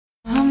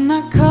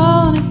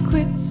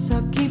quits.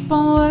 I'll keep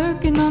on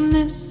working on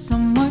this.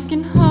 I'm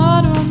working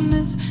harder on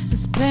this.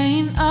 It's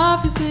paying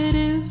off as it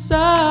is.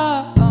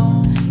 Dive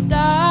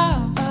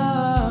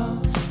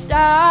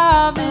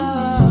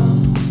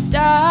in,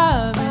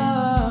 dive in.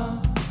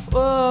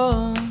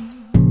 Whoa.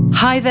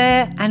 Hi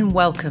there and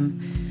welcome.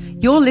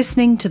 You're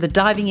listening to the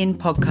Diving In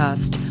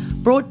podcast,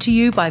 brought to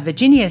you by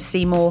Virginia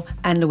Seymour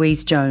and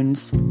Louise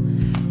Jones.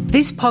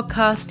 This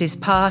podcast is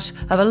part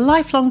of a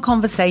lifelong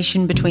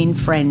conversation between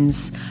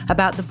friends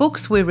about the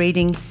books we're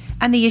reading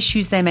and the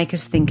issues they make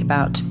us think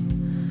about.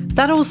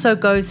 That also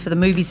goes for the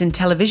movies and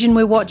television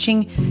we're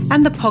watching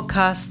and the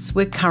podcasts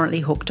we're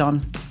currently hooked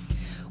on.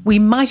 We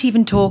might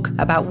even talk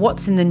about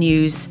what's in the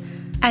news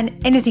and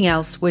anything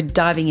else we're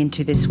diving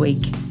into this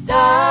week.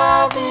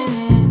 Diving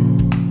in.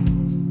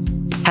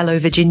 Hello,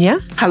 Virginia.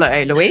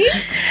 Hello,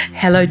 Louise.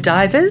 Hello,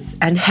 divers,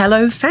 and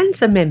hello,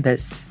 FANZA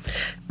members.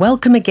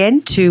 Welcome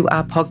again to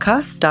our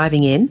podcast,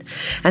 Diving In,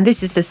 and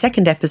this is the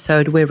second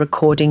episode we're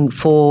recording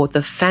for the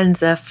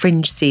FANZA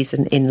Fringe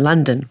season in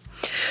London.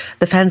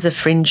 The FANZA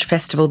Fringe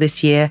Festival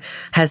this year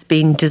has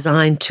been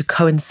designed to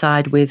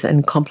coincide with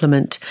and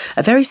complement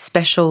a very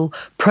special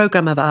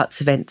programme of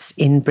arts events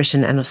in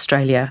Britain and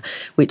Australia,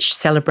 which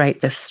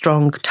celebrate the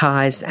strong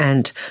ties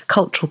and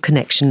cultural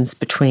connections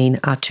between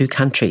our two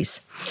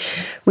countries.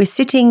 We're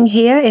sitting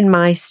here in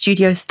my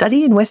studio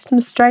study in Western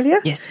Australia.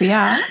 Yes, we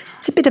are.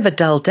 It's a bit of a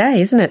dull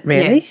day, isn't it,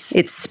 really? Yes.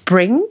 It's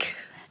spring,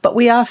 but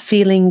we are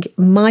feeling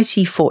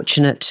mighty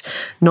fortunate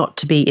not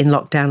to be in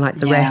lockdown like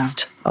the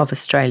rest of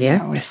Australia.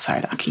 Yeah, we're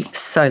so lucky.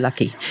 So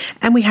lucky.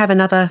 And we have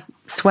another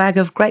swag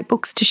of great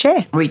books to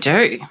share. We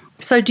do.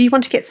 So do you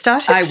want to get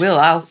started? I will.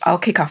 I'll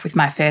kick off with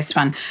my first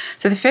one.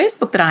 So the first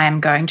book that I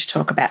am going to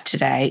talk about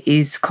today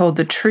is called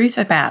The Truth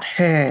About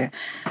Her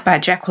by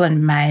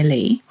Jacqueline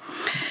Maley.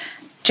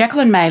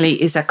 Jacqueline Maley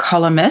is a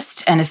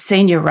columnist and a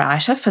senior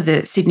writer for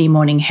the Sydney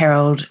Morning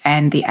Herald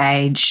and The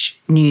Age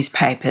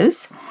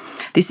newspapers.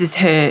 This is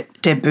her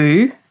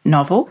debut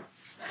novel.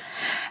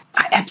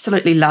 I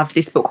absolutely love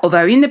this book,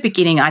 although in the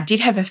beginning I did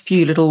have a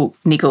few little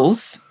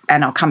niggles,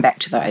 and I'll come back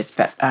to those,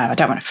 but I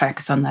don't want to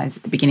focus on those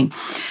at the beginning.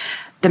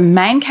 The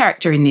main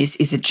character in this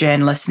is a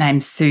journalist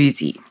named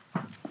Susie,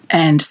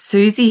 and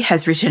Susie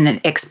has written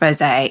an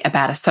expose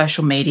about a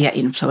social media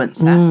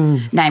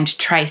influencer named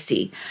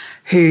Tracy,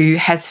 who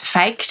has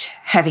faked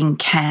having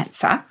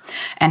cancer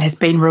and has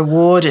been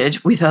rewarded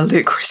with a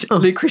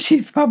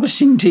lucrative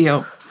publishing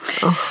deal.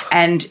 Oh.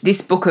 And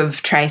this book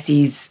of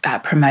Tracy's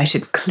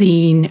promoted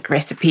clean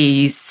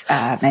recipes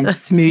and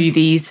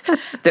smoothies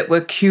that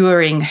were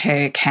curing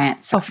her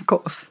cancer. Of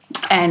course.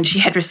 And she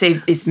had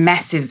received this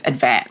massive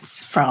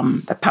advance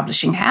from the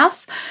publishing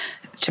house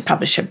to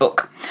publish her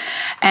book.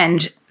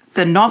 And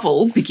the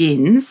novel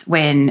begins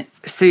when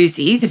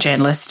Susie, the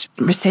journalist,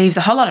 receives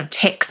a whole lot of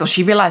texts, or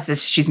she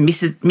realises she's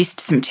missed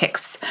some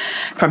texts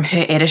from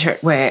her editor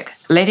at work,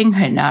 letting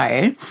her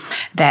know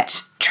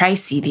that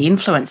Tracy, the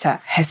influencer,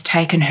 has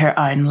taken her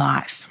own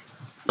life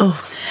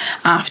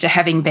after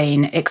having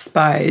been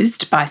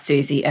exposed by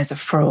Susie as a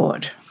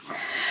fraud.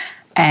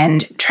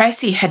 And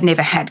Tracy had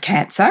never had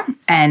cancer,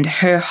 and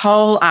her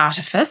whole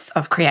artifice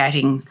of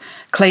creating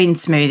clean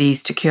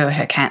smoothies to cure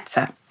her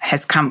cancer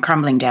has come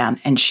crumbling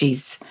down, and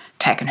she's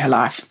taken her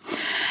life.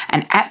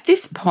 And at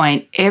this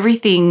point,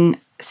 everything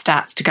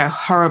starts to go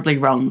horribly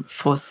wrong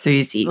for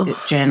Susie, the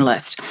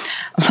journalist,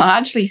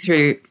 largely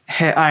through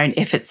her own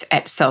efforts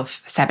at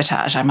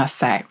self-sabotage, I must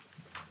say.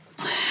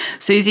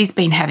 Susie's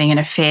been having an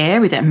affair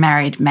with a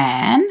married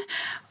man,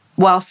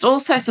 whilst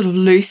also sort of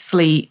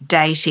loosely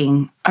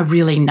dating a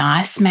really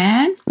nice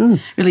man,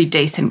 really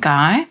decent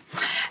guy.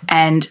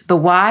 And the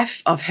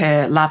wife of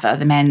her lover,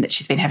 the man that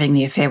she's been having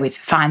the affair with,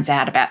 finds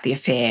out about the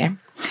affair.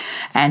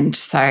 And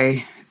so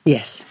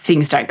yes,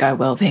 things don't go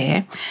well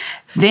there.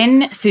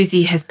 Then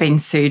Susie has been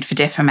sued for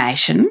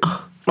defamation,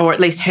 or at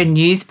least her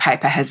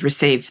newspaper has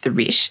received the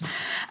writ.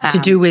 To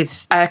do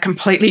with? A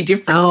completely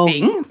different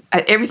thing.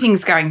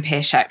 Everything's going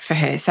pear-shaped for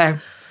her. So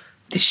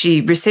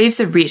she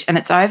receives a writ, and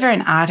it's over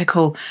an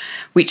article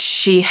which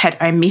she had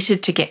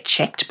omitted to get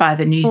checked by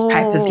the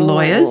newspaper's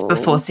lawyers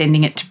before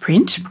sending it to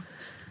print.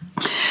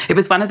 It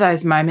was one of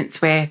those moments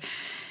where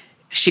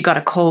she got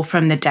a call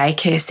from the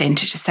daycare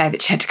centre to say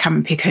that she had to come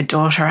and pick her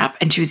daughter up,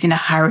 and she was in a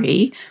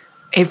hurry.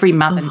 Every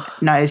mother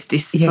knows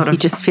this sort of you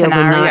just feel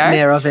scenario. the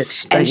nightmare of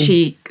it. And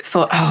she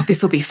thought,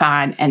 this will be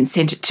fine, and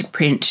sent it to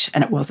print,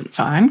 and it wasn't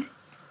fine.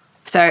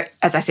 So,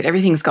 as I said,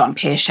 everything's gone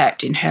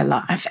pear-shaped in her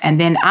life. And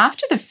then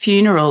after the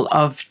funeral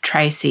of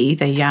Tracy,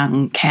 the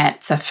young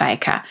cancer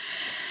faker,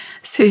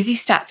 Susie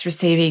starts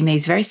receiving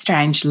these very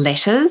strange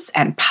letters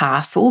and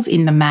parcels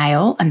in the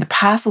mail, and the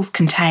parcels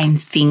contain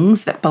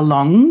things that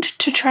belonged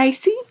to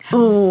Tracy.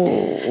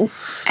 Oh.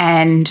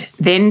 And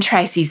then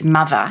Tracy's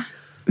mother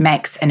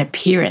makes an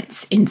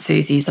appearance in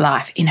Susie's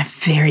life in a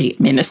very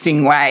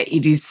menacing way.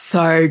 It is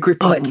so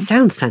gripping. Oh, it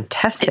sounds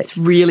fantastic. It's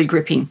really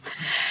gripping.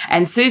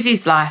 And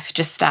Susie's life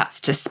just starts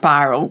to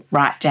spiral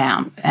right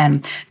down.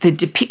 And the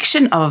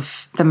depiction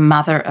of the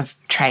mother of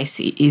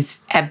Tracy is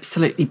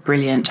absolutely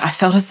brilliant. I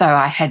felt as though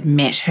I had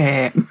met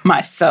her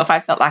myself. I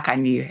felt like I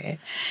knew her.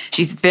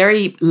 She's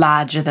very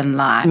larger than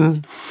life.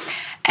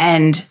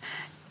 And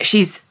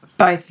she's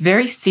both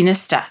very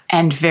sinister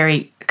and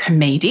very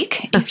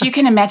comedic. If you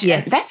can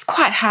imagine, that's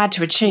quite hard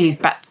to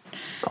achieve. But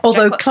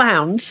although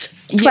clowns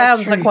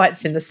are quite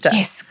sinister.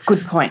 Yes,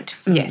 good point.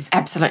 Yes,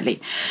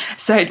 absolutely.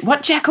 So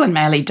what Jacqueline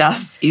Maley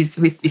does is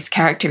with this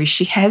character is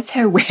she has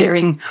her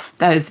wearing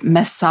those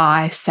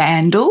Maasai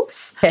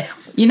sandals.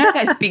 Yes. You know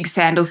those big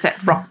sandals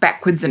that rock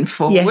backwards and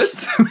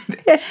forwards?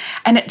 Yes.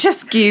 And it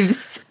just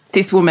gives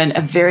this woman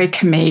a very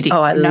comedic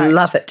note.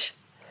 Love it.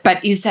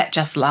 But is that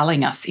just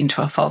lulling us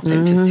into a false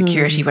sense of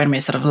security when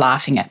we're sort of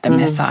laughing at the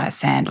Maasai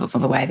sandals or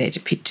the way they're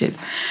depicted?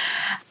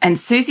 And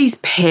Susie's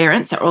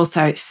parents are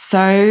also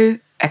so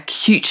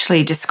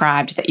acutely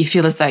described that you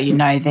feel as though you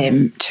know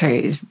them too.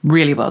 It's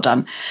really well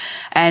done.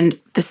 And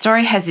the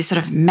story has this sort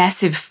of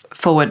massive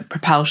forward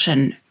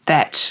propulsion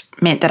that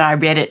meant that I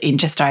read it in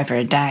just over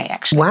a day,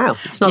 actually. Wow.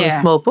 It's not a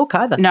small book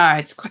either. No,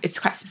 it's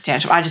quite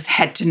substantial. I just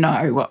had to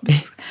know what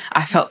was...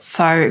 I felt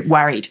so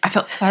worried. I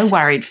felt so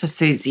worried for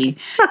Susie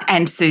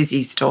and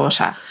Susie's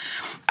daughter.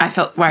 I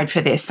felt worried for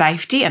their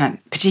safety, and I'm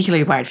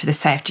particularly worried for the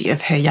safety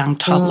of her young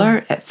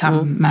toddler at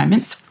some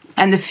moments.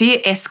 And the fear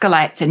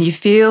escalates, and you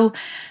feel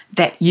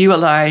that you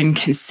alone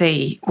can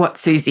see what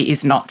Susie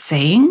is not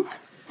seeing.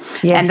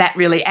 Yes. And that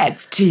really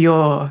adds to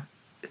your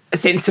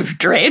sense of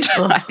dread,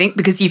 I think,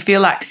 because you feel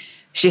like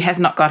she has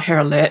not got her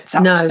alerts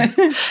up.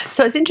 No.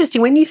 So it's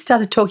interesting. When you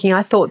started talking,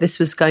 I thought this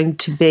was going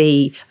to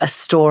be a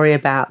story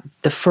about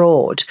the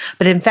fraud.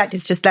 But in fact,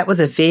 it's just that was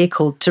a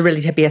vehicle to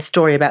really be a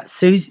story about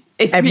Susie.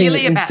 It's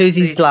really about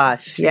Susie's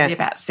life. It's really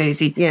about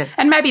Susie. Yeah.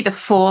 And maybe the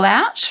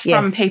fallout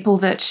from people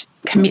that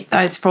commit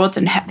those frauds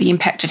and the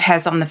impact it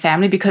has on the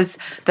family, because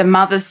the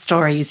mother's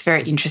story is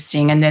very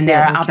interesting, and then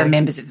there are other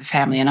members of the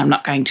family, and I'm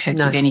not going to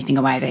give anything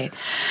away there.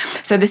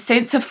 So the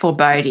sense of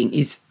foreboding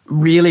is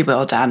really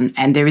well done,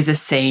 and there is a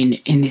scene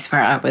in this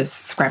where I was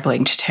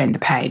scrabbling to turn the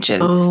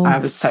pages. I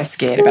was so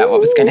scared about what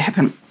was going to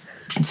happen.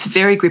 It's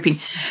very gripping,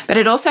 but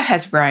it also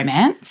has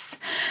romance.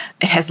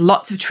 It has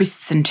lots of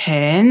twists and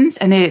turns,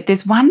 and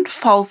there's one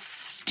false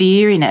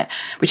steer in it,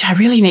 which I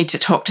really need to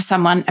talk to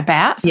someone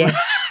about. So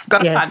Yes. I've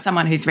got to find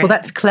someone who's read. Well,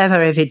 that's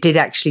clever if it did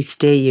actually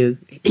steer you.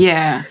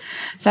 Yeah.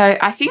 So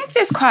I think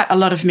there's quite a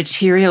lot of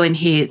material in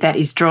here that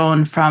is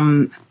drawn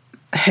from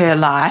her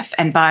life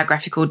and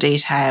biographical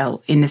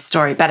detail in the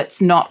story, but it's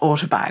not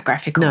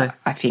autobiographical,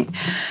 I think.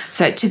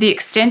 So to the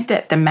extent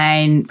that the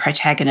main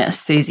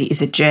protagonist, Susie,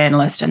 is a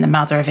journalist and the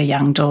mother of a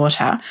young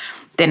daughter,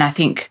 then I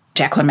think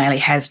Jacqueline Maley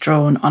has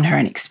drawn on her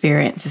own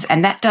experiences,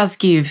 and that does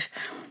give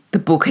the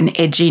book an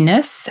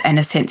edginess and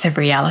a sense of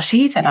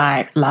reality that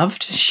I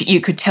loved.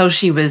 You could tell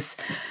she was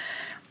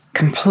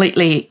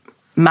completely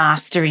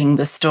mastering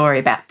the story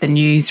about the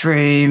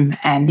newsroom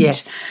and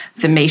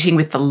the meeting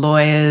with the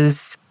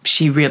lawyers.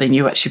 She really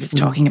knew what she was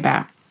talking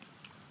about.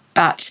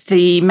 But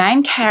the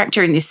main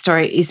character in this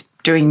story is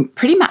doing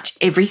pretty much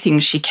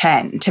everything she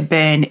can to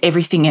burn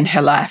everything in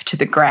her life to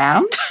the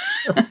ground.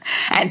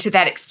 And to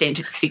that extent,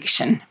 it's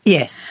fiction.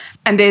 Yes.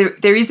 And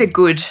there is a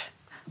good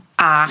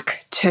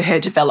arc to her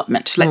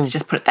development, let's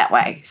just put it that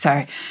way.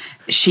 So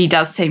she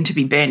does seem to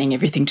be burning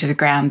everything to the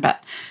ground,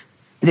 but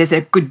there's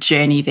a good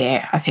journey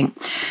there, I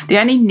think. The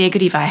only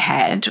negative I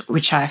had,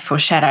 which I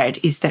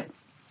foreshadowed, is that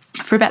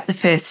for about the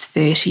first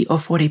 30 or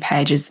 40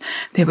 pages,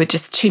 there were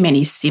just too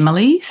many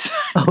similes.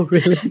 Oh,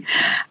 really?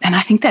 And I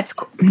think that's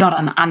not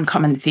an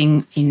uncommon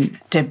thing in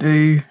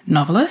debut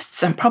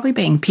novelists. I'm probably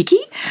being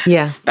picky.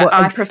 Yeah, but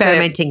I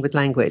experimenting with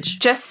language.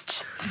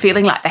 Just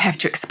feeling like they have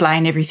to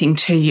explain everything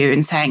to you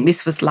and saying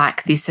this was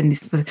like this and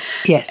this was...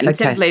 Yes, and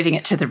instead of leaving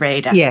it to the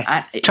reader.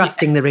 Yes,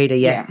 trusting the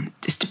reader,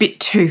 just a bit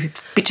too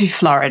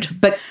florid.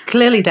 But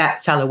clearly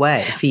that fell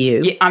away for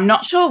you. Yeah, I'm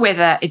not sure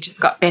whether it just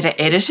got better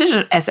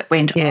edited as it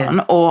went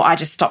on, or I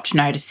just stopped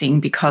noticing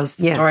because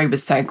the story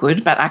was so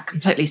good, but I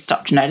completely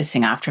stopped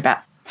noticing after about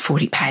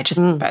 40 pages,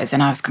 I suppose,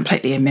 and I was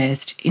completely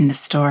immersed in the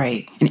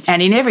story.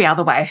 And in every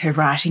other way, her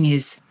writing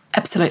is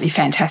absolutely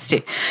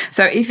fantastic.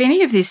 So if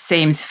any of this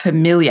seems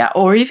familiar,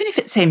 or even if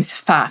it seems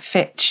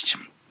far-fetched,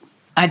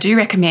 I do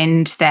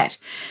recommend that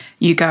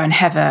you go and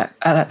have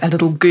a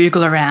little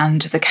Google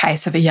around the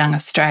case of a young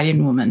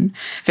Australian woman,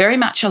 very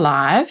much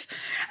alive,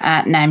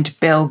 named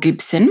Belle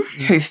Gibson,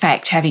 who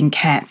faked having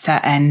cancer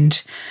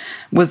and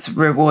was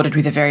rewarded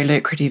with a very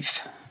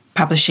lucrative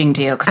publishing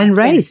deal. And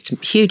raised a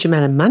huge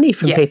amount of money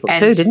from people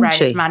too, didn't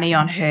she? Raised money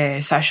on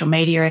her social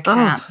media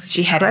accounts.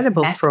 She had a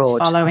massive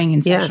fraud. following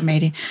in social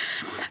media.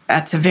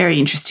 It's a very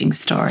interesting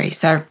story.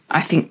 So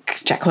I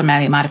think Jacqueline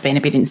Maley might have been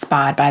a bit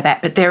inspired by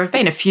that, but there have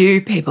been a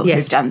few people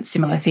who've done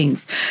similar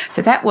things.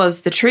 So that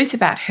was The Truth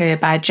About Her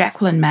by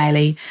Jacqueline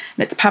Maley,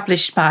 and it's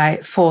published by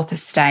Fourth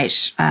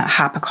Estate,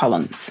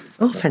 HarperCollins.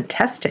 Oh,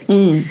 fantastic.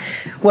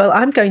 Well,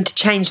 I'm going to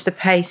change the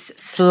pace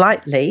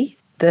slightly.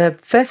 The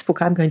first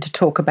book I'm going to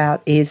talk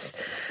about is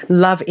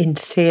Love in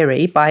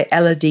Theory by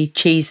Elodie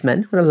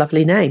Cheeseman. What a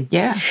lovely name.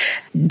 Yeah.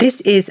 This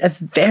is a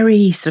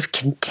very sort of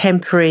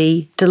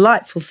contemporary,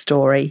 delightful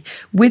story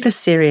with a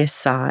serious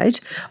side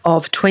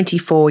of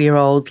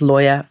 24-year-old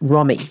lawyer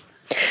Romy.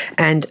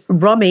 And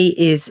Romy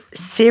is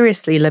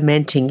seriously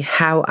lamenting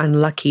how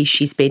unlucky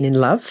she's been in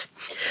love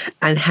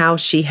and how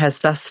she has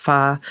thus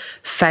far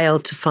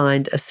failed to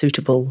find a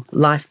suitable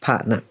life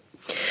partner.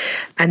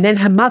 And then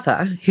her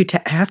mother, who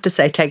I have to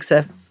say takes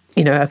a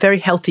very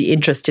healthy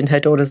interest in her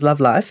daughter's love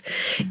life,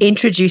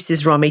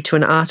 introduces Romy to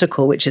an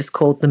article which is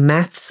called The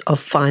Maths of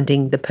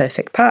Finding the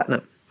Perfect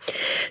Partner.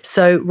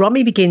 So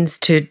Romy begins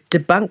to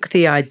debunk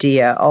the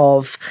idea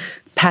of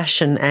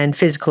passion and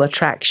physical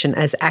attraction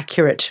as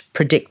accurate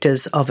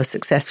predictors of a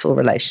successful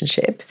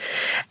relationship.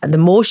 And the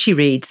more she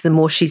reads, the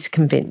more she's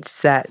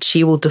convinced that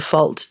she will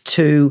default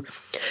to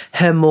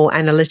her more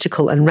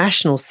analytical and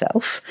rational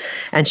self,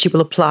 and she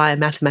will apply a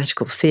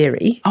mathematical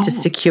theory to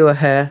secure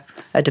her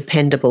a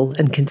dependable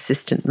and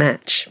consistent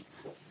match.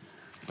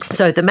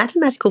 So the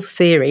mathematical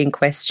theory in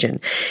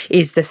question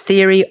is the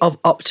theory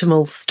of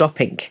optimal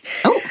stopping.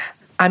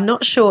 I'm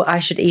not sure I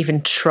should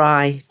even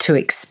try to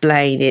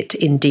explain it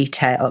in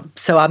detail,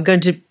 so I'm going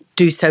to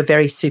do so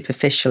very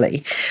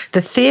superficially.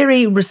 The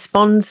theory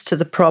responds to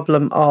the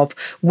problem of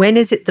when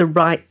is it the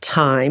right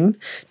time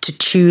to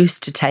choose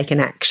to take an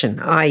action,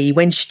 i.e.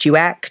 when should you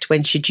act,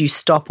 when should you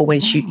stop, or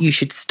when you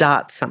should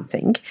start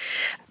something,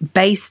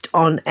 based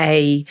on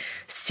a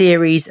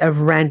series of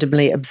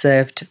randomly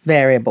observed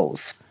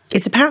variables.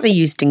 It's apparently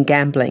used in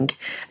gambling,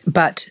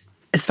 but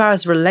as far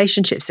as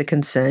relationships are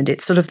concerned,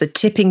 it's sort of the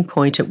tipping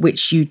point at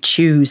which you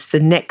choose the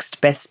next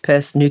best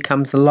person who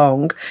comes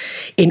along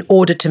in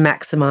order to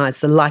maximise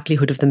the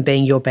likelihood of them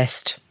being your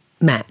best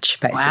match,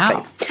 basically.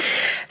 Wow.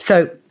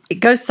 So it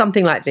goes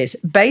something like this.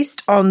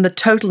 Based on the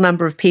total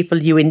number of people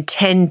you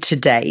intend to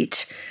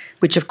date,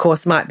 which of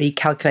course might be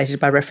calculated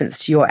by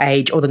reference to your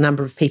age or the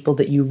number of people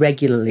that you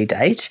regularly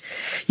date,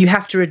 you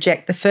have to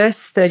reject the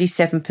first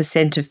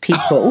 37% of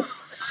people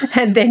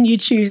and then you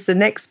choose the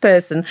next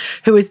person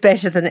who is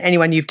better than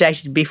anyone you've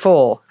dated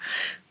before,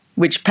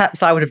 which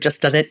perhaps I would have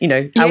just done it,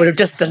 I would have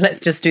just done, let's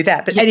just do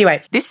that. But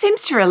anyway. This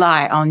seems to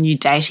rely on you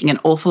dating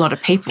an awful lot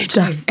of people. It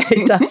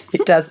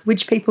does.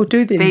 Which people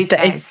do these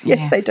days.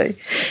 Yes, they do.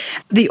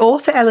 The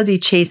author Elodie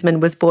Cheeseman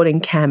was born in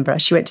Canberra.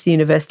 She went to the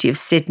University of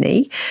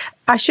Sydney.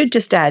 I should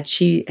just add,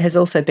 she has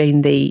also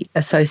been the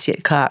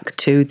Associate Clerk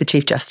to the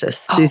Chief Justice,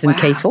 Susan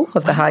Kiefel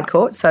of the High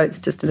Court. So it's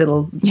just a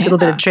little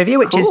bit of trivia,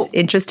 which is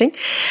interesting.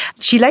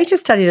 She later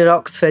studied at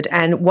Oxford,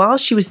 and while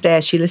she was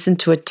there, she listened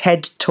to a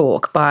TED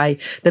talk by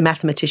the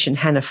mathematician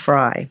Hannah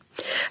Fry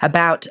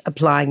about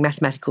applying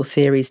mathematical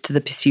theories to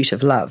the pursuit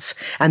of love.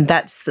 And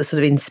that's the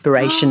sort of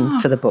inspiration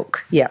for the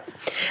book. Yeah.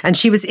 And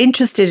she was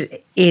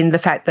interested in the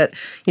fact that,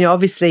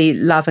 obviously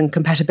love and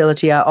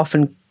compatibility are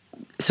often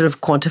sort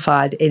of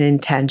quantified in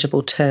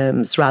intangible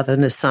terms rather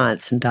than as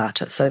science and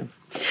data. So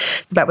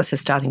that was her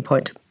starting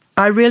point.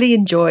 I really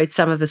enjoyed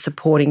some of the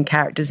supporting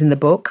characters in the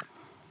book.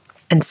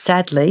 And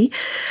sadly,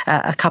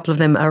 a couple of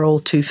them are all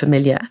too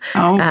familiar.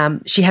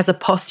 She has a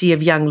posse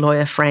of young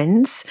lawyer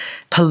friends.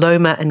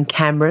 Paloma and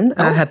Cameron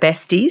are her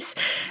besties,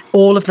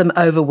 all of them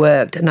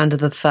overworked and under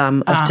the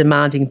thumb of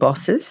demanding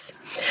bosses.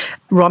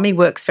 Romy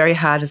works very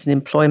hard as an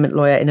employment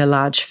lawyer in a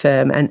large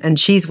firm, and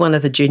she's one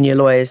of the junior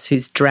lawyers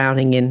who's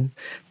drowning in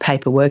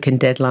paperwork and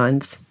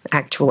deadlines,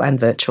 actual and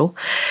virtual.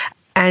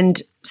 And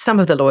some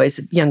of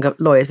the younger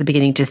lawyers are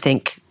beginning to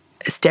think,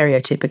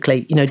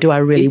 stereotypically, do I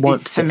really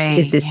want this?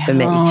 Is this for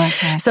me?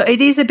 Okay. So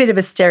it is a bit of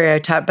a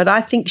stereotype, but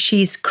I think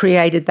she's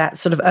created that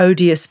sort of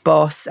odious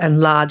boss and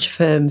large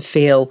firm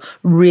feel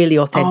really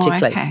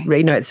authentically.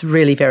 It's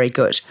really very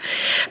good.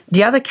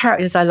 The other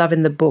characters I love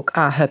in the book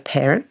are her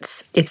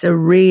parents. It's a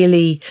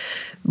really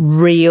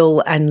real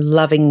and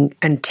loving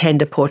and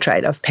tender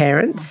portrait of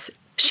parents.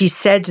 She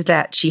said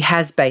that she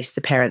has based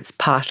the parents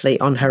partly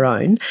on her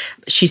own.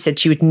 She said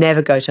she would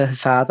never go to her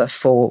father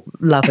for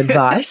love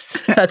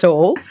advice at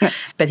all,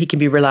 but he can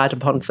be relied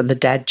upon for the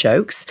dad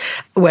jokes,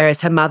 whereas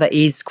her mother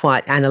is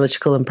quite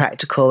analytical and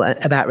practical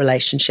about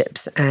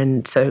relationships.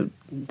 And so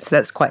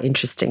that's quite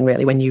interesting,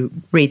 really, when you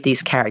read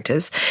these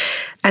characters.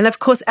 And, of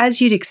course,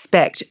 as you'd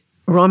expect,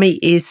 Romy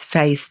is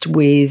faced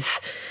with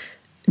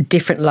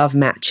different love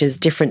matches,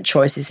 different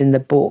choices in the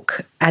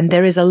book, and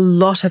there is a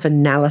lot of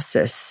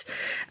analysis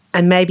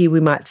and maybe we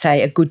might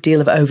say a good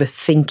deal of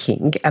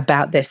overthinking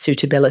about their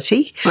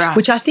suitability,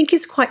 which I think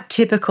is quite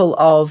typical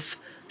of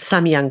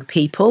some young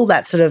people,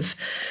 that sort of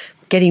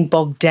getting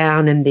bogged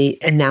down in the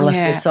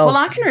analysis of... Well,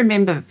 I can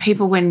remember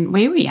people when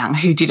we were young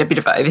who did a bit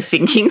of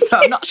overthinking, so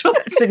I'm not sure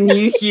that's a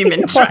new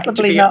human trait,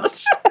 to be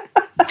honest.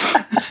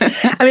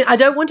 I mean, I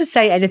don't want to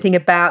say anything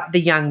about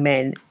the young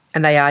men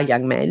and they are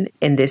young men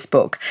in this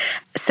book,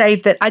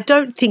 save that I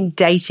don't think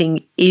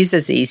dating is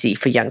as easy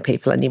for young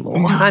people anymore.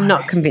 No. I'm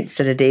not convinced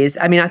that it is.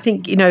 I mean, I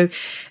think,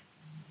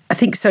 I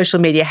think social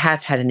media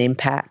has had an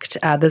impact.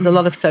 There's a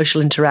lot of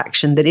social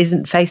interaction that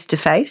isn't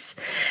face-to-face.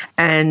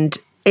 And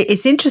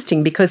it's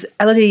interesting because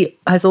Elodie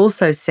has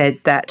also said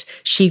that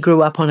she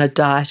grew up on a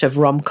diet of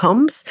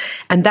rom-coms,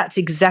 and that's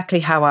exactly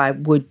how I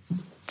would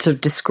sort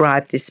of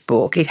describe this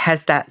book. It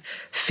has that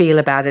feel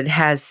about it. It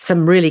has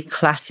some really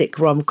classic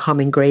rom-com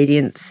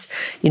ingredients.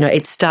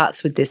 It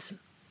starts with this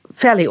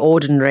fairly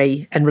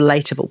ordinary and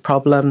relatable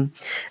problem.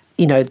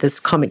 There's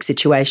comic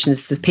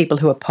situations, the people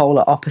who are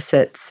polar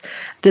opposites.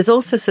 There's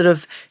also sort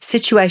of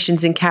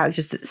situations and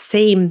characters that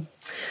seem,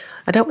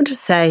 I don't want to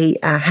say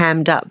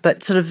hammed up,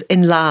 but sort of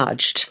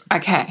enlarged.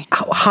 Okay.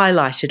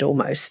 Highlighted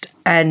almost.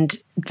 And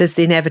there's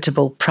the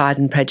inevitable Pride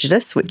and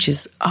Prejudice, which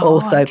is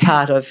also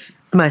part of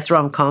most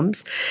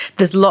rom-coms.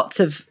 There's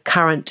lots of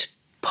current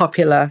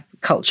popular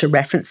culture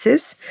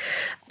references.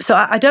 So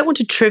I don't want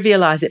to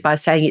trivialise it by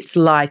saying it's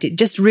light. It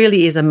just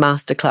really is a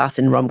masterclass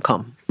in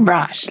rom-com.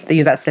 Right.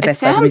 That's the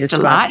best way to describe it. Sounds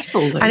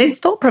delightful. And it's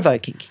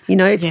thought-provoking.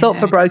 It's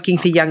thought-provoking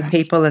for young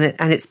people, and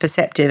it's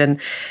perceptive.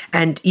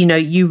 And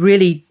you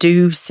really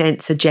do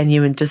sense a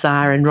genuine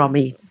desire in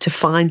Romy to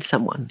find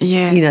someone,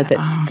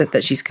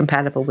 that she's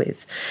compatible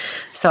with.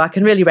 So I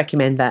can really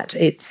recommend that.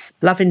 It's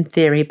Love in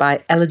Theory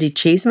by Elodie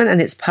Cheeseman,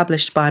 and it's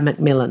published by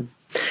Macmillan.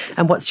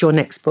 And what's your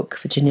next book,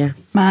 Virginia?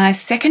 My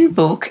second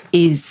book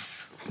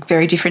is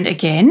very different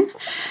again.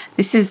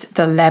 This is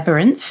The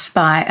Labyrinth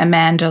by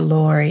Amanda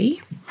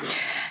Laurie.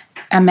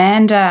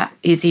 Amanda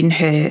is in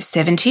her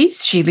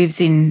 70s. She lives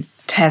in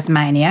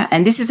Tasmania,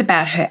 and this is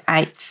about her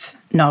 8th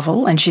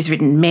novel, and she's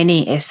written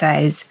many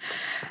essays,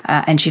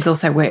 and she's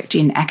also worked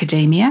in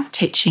academia,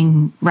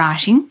 teaching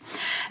writing,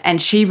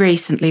 and she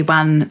recently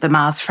won the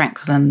Miles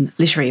Franklin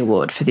Literary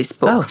Award for this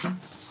book. Oh.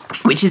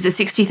 Which is a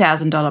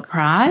 $60,000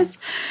 prize,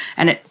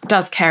 and it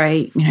does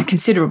carry,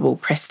 considerable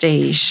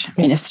prestige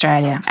in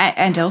Australia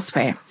and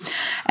elsewhere.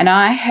 And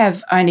I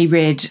have only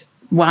read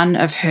one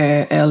of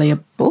her earlier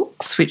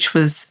books, which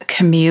was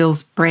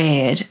Camille's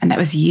Bread, and that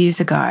was years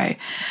ago.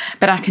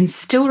 But I can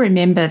still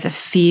remember the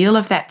feel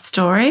of that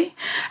story,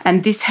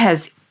 and this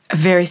has a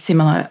very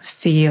similar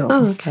feel.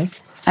 Oh, okay.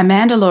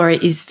 Amanda Laurie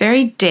is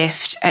very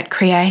deft at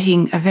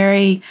creating a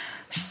very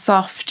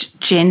soft,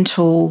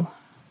 gentle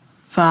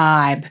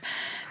vibe.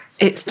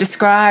 It's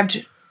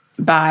described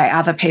by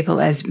other people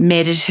as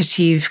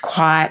meditative,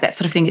 quiet, that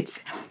sort of thing.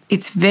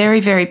 It's very,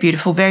 very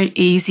beautiful, very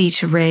easy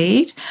to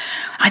read.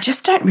 I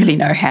just don't really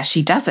know how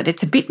she does it.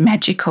 It's a bit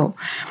magical.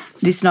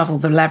 This novel,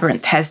 The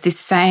Labyrinth, has this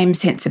same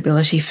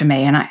sensibility for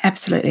me, and I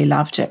absolutely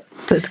loved it.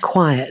 But it's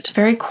quiet.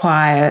 Very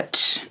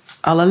quiet.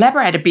 I'll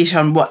elaborate a bit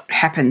on what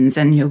happens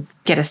and you'll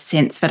get a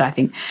sense of it, I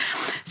think.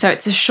 So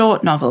it's a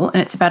short novel,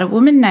 and it's about a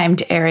woman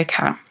named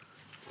Erica.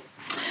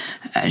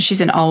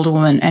 She's an older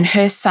woman, and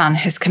her son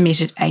has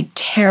committed a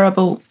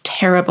terrible,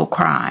 terrible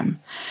crime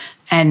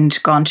and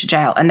gone to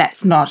jail. And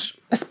that's not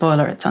a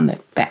spoiler, it's on the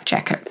back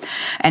jacket.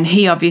 And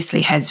he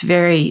obviously has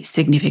very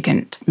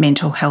significant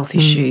mental health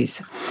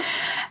issues.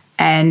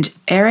 And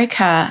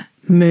Erica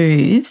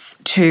moves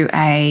to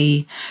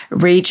a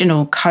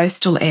regional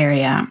coastal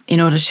area in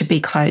order to be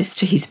close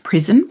to his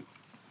prison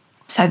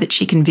so that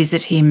she can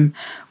visit him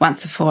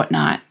once a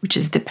fortnight, which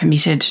is the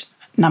permitted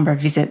number of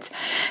visits,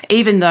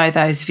 even though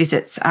those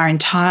visits are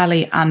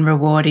entirely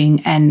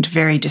unrewarding and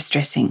very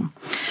distressing.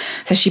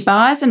 So she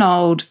buys an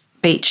old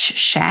beach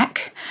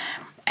shack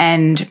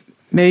and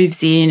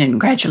moves in and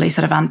gradually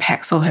sort of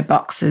unpacks all her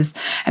boxes,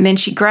 and then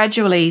she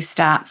gradually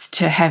starts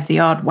to have the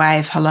odd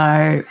wave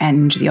hello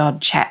and the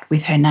odd chat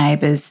with her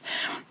neighbours,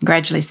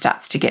 gradually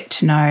starts to get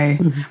to know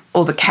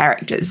all the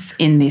characters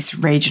in this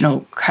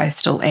regional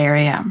coastal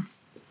area.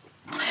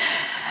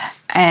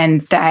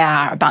 And they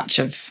are a bunch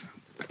of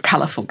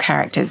colourful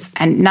characters,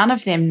 and none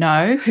of them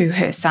know who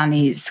her son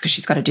is because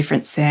she's got a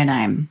different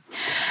surname.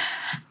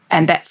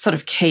 And that's sort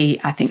of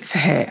key, I think, for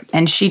her.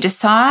 And she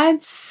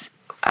decides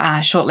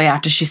shortly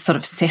after she's sort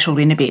of settled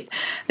in a bit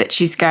that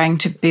she's going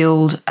to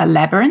build a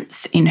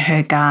labyrinth in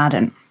her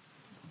garden.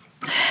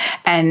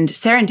 And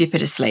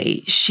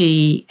serendipitously,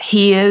 she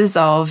hears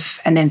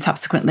of and then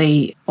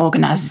subsequently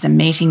organises a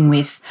meeting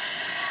with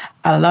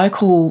a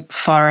local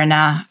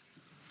foreigner.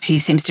 He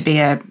seems to be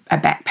a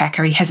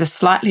backpacker. He has a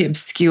slightly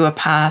obscure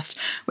past.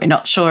 We're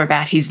not sure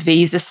about his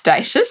visa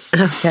status,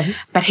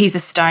 but he's a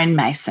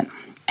stonemason.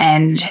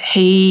 And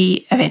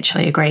he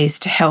eventually agrees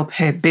to help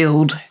her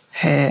build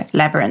her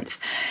labyrinth.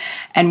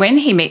 And when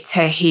he meets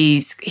her,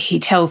 he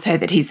tells her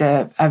that he's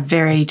a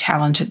very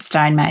talented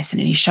stonemason,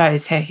 and he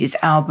shows her his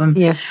album.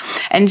 Yeah.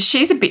 And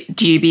she's a bit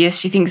dubious.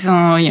 She thinks,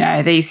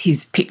 these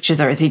his pictures,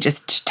 or has he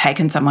just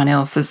taken someone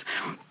else's?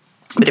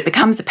 But it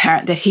becomes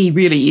apparent that he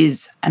really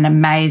is an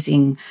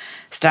amazing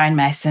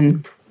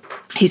stonemason.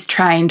 He's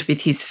trained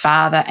with his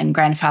father and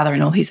grandfather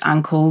and all his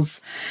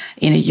uncles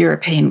in a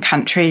European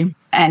country,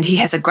 and he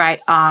has a great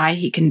eye.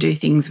 He can do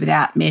things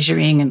without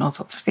measuring and all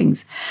sorts of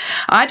things.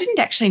 I didn't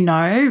actually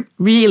know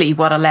really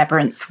what a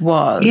labyrinth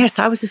was. Yes,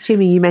 I was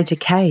assuming you meant a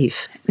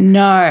cave.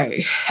 No.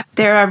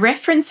 There are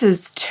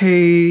references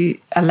to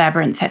a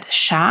labyrinth at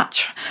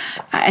Chartres,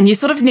 and you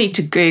sort of need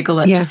to Google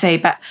it to see,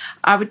 but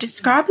I would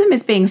describe them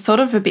as being sort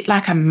of a bit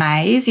like a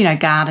maze,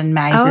 garden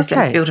mazes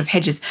that are built of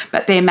hedges,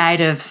 but they're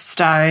made of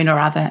stone or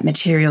other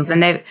materials,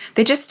 and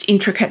they're just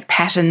intricate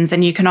patterns,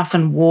 and you can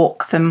often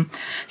walk them.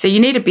 So you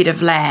need a bit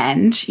of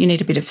land, you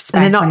need a bit of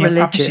space on your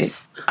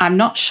religious. property. I'm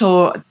not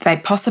sure. They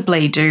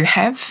possibly do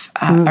have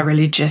a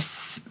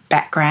religious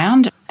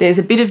background. There's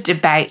a bit of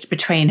debate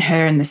between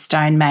her and the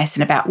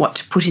stonemason about what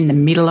to put in the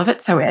middle of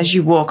it. So as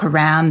you walk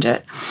around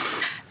it,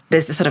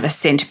 there's a sort of a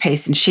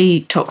centrepiece, and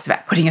she talks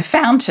about putting a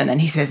fountain, and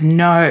he says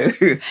no.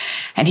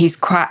 And he's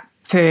quite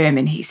firm,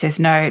 and he says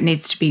no, it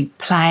needs to be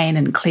plain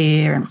and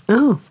clear.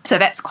 So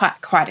that's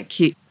quite a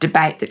cute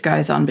debate that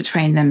goes on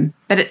between them.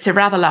 But it's a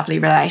rather lovely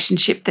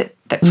relationship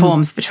that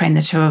forms between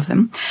the two of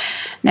them.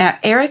 Now,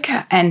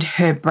 Erica and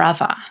her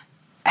brother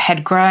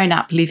had grown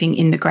up living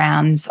in the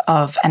grounds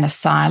of an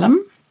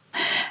asylum.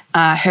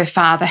 Her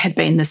father had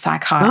been the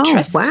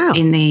psychiatrist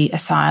in the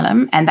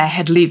asylum, and they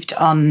had lived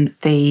on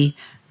the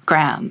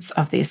grounds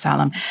of the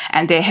asylum,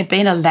 and there had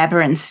been a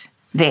labyrinth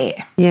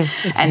there. Yeah.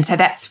 And so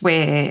that's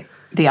where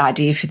the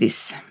idea for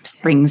this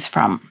springs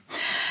from.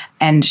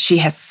 And she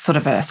has sort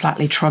of a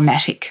slightly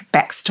traumatic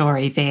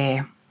backstory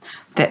there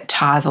that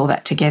ties all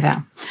that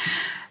together.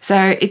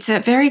 So it's a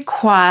very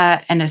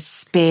quiet and a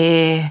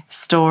spare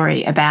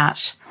story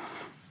about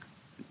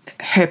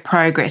her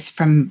progress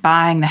from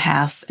buying the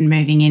house and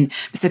moving in.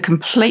 It was a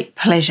complete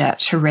pleasure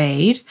to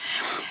read.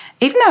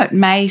 Even though it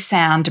may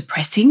sound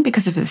depressing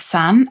because of the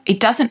son, it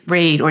doesn't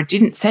read, or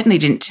certainly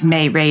didn't to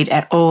me read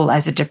at all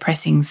as a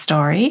depressing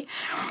story.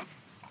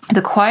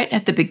 The quote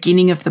at the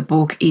beginning of the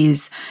book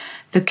is,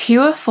 "The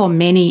cure for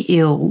many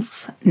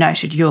ills,"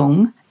 noted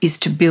Jung, "is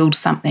to build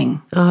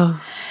something."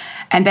 Oh.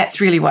 And that's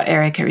really what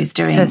Erica is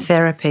doing. It's her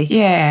therapy.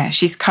 Yeah,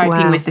 she's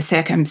coping with the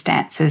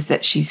circumstances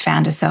that she's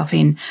found herself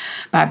in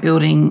by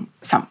building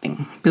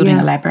something, building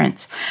a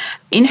labyrinth.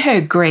 In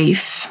her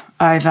grief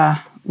over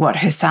what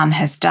her son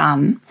has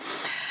done,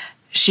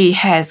 she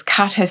has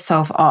cut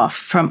herself off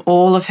from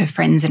all of her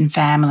friends and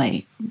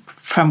family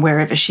from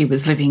wherever she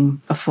was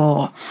living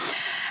before.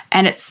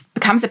 And it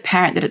becomes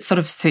apparent that it sort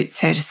of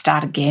suits her to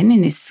start again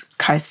in this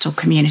coastal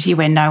community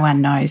where no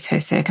one knows her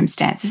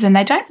circumstances, and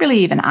they don't really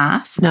even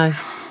ask. No.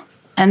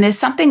 And there's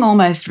something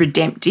almost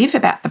redemptive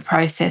about the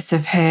process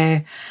of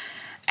her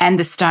and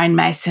the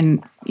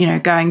stonemason,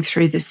 going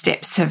through the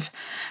steps of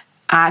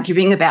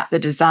arguing about the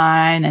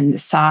design and the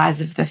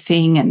size of the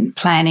thing and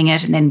planning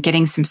it, and then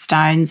getting some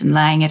stones and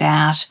laying it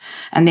out,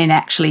 and then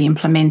actually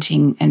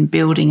implementing and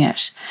building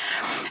it.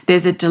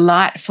 There's a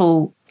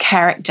delightful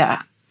character.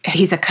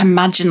 He's a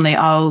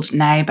curmudgeonly old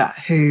neighbour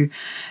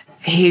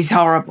he's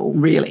horrible,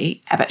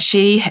 really, but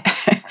she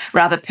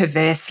rather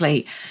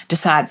perversely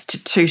decides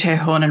to toot her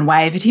horn and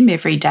wave at him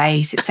every day.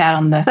 He sits out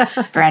on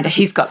the veranda.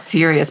 He's got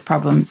serious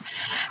problems.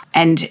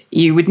 And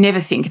you would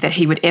never think that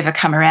he would ever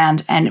come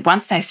around. And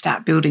once they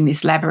start building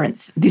this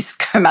labyrinth, this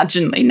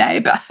curmudgeonly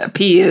neighbour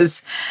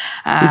appears.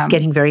 He's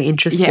getting very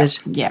interested.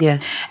 Yeah.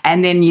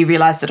 And then you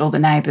realise that all the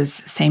neighbours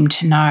seem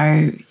to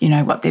know,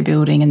 what they're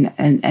building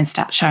and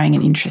start showing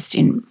an interest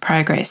in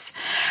progress.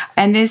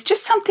 And there's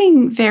just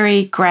something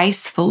very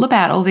graceful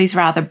about all these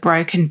rather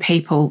broken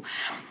people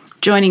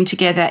joining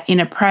together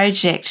in a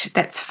project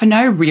that's for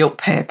no real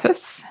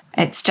purpose.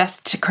 It's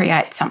just to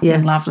create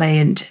something lovely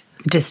and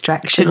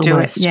distraction to do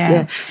almost. It,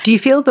 yeah. Do you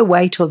feel the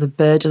weight or the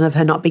burden of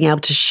her not being able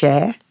to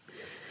share?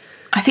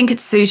 I think it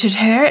suited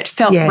her. It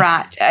felt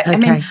right. I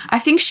mean, I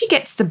think she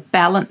gets the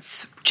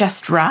balance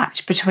just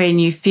right between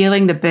you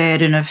feeling the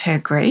burden of her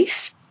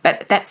grief,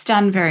 but that's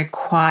done very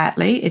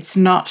quietly. It's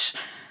not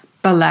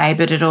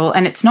belaboured at all,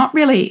 and it's not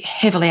really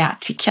heavily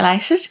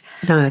articulated.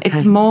 No, okay.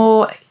 It's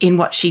more in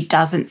what she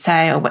doesn't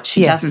say or what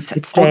she doesn't say.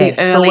 It's there. Or the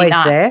early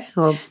nights.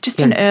 There. Or,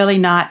 an early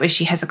night where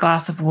she has a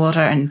glass of water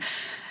and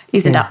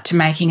isn't up to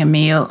making a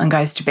meal and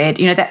goes to bed.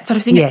 That sort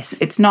of thing. Yes.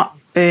 It's not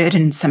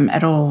burdensome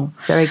at all.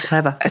 Very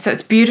clever. So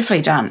it's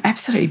beautifully done,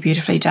 absolutely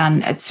beautifully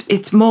done.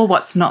 It's more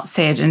what's not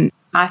said, and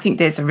I think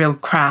there's a real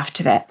craft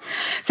to that.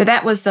 So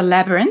that was The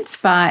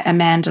Labyrinth by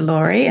Amanda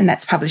Laurie, and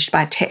that's published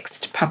by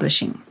Text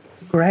Publishing.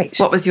 Great.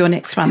 What was your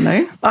next one,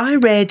 Lou? I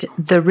read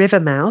The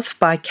Rivermouth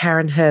by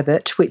Karen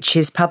Herbert, which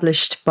is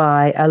published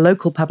by a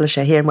local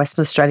publisher here in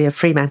Western Australia,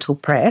 Fremantle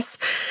Press.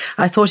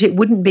 I thought it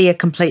wouldn't be a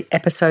complete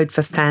episode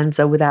for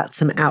Fanza without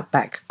some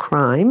outback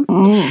crime.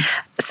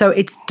 So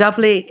it's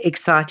doubly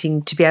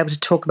exciting to be able to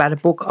talk about a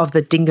book of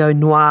the dingo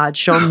noir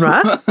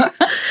genre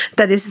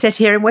that is set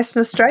here in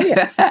Western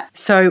Australia.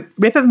 So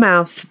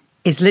Rivermouth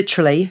is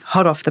literally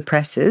hot off the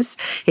presses.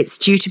 It's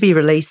due to be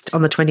released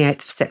on the 28th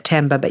of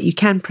September, but you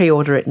can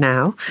pre-order it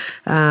now.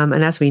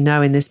 And as we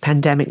know, in this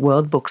pandemic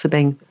world, books are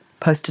being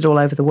posted all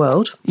over the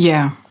world.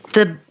 Yeah.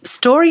 The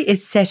story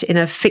is set in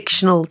a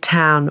fictional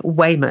town,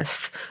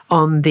 Weymouth,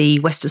 on the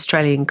West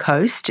Australian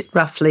coast,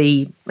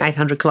 roughly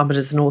 800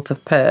 kilometres north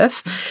of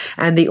Perth.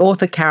 And the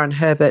author, Karen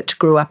Herbert,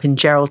 grew up in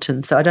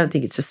Geraldton, so I don't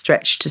think it's a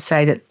stretch to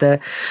say that the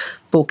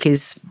book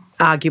is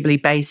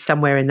arguably based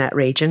somewhere in that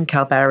region,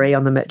 Kalbarri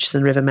on the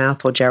Murchison River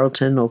mouth, or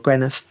Geraldton or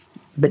Greenough,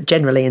 but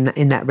generally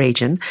in that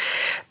region.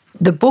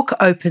 The book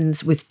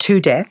opens with 2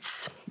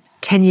 deaths.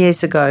 10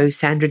 years ago,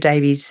 Sandra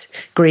Davies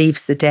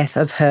grieves the death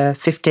of her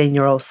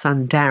 15-year-old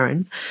son,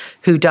 Darren,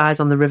 who dies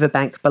on the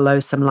riverbank below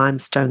some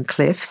limestone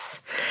cliffs.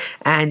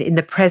 And in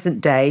the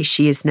present day,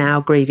 she is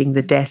now grieving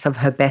the death of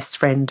her best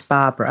friend,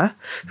 Barbara,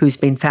 who's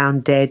been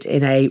found dead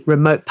in a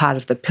remote part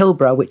of the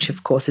Pilbara, which,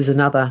 of course, is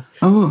another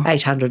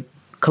 800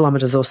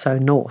 kilometres or so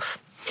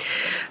north.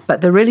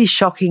 But the really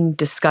shocking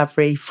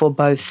discovery for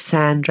both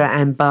Sandra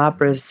and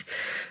Barbara's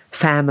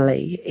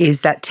family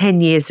is that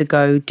 10 years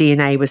ago,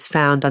 DNA was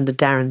found under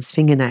Darren's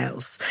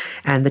fingernails,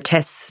 and the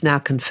tests now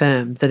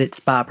confirm that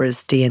it's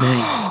Barbara's DNA.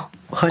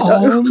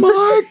 Oh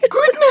my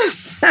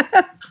goodness!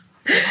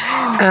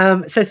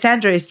 So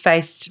Sandra is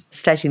faced,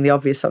 stating the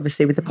obvious,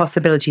 obviously, with the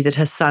possibility that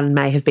her son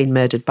may have been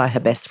murdered by her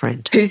best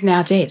friend. Who's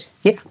now dead?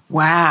 Yeah.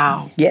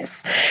 Wow.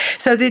 Yes.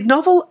 So the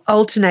novel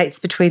alternates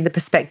between the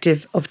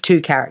perspective of 2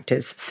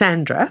 characters,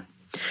 Sandra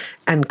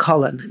and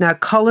Colin. Now,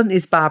 Colin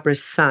is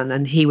Barbara's son,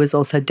 and he was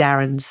also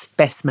Darren's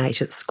best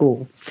mate at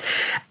school.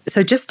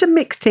 So just to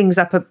mix things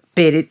up a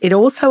bit, it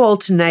also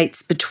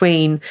alternates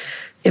between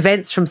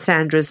events from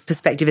Sandra's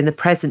perspective in the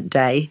present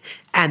day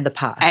and the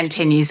past. And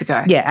 10 years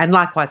ago. Yeah, and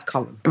likewise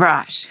Colin.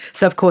 Right.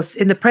 So, of course,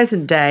 in the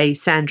present day,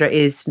 Sandra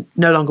is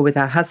no longer with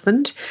her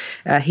husband.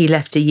 He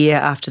left a year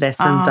after their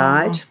son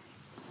died.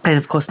 And,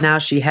 of course, now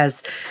she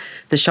has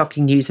the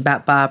shocking news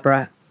about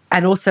Barbara.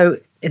 And also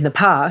in the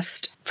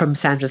past, from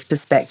Sandra's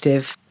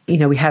perspective, you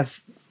know, we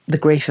have the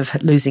grief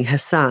of losing her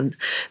son,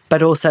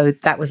 but also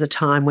that was a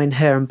time when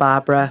her and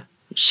Barbara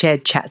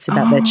shared chats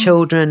about their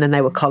children, and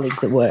they were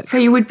colleagues at work. So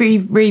you would be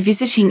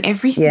revisiting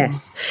everything.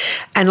 Yes.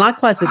 And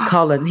likewise with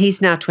Colin,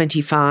 he's now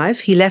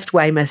 25. He left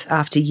Weymouth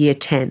after year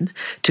 10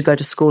 to go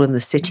to school in the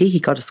city. He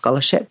got a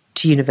scholarship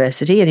to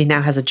university, and he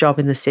now has a job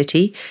in the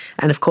city.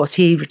 And of course,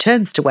 he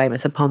returns to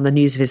Weymouth upon the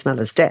news of his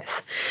mother's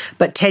death.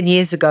 But 10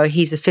 years ago,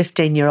 he's a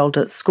 15-year-old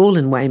at school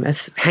in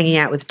Weymouth, hanging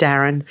out with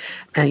Darren,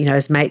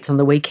 as mates on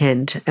the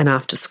weekend and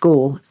after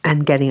school,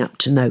 and getting up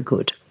to no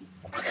good.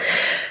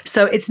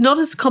 So it's not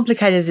as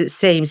complicated as it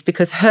seems,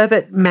 because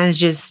Herbert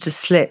manages to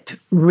slip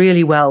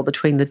really well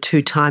between the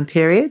 2 time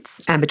periods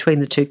and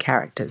between the 2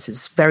 characters.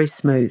 It's very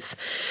smooth.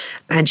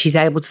 And she's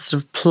able to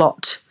sort of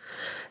plot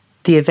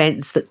the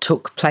events that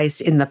took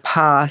place in the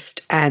past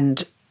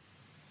and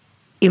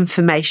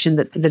information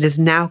that is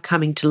now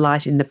coming to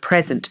light in the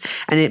present,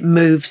 and it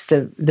moves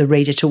the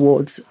reader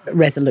towards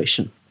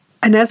resolution.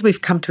 And as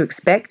we've come to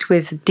expect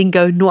with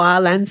Dingo Noir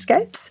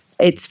landscapes,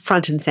 it's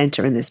front and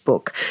centre in this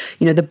book.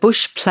 You know, the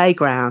bush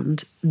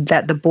playground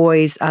that the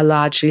boys are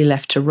largely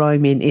left to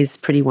roam in is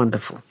pretty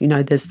wonderful. You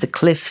know, there's the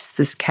cliffs,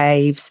 there's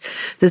caves,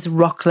 there's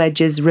rock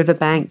ledges,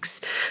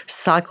 riverbanks,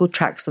 cycle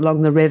tracks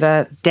along the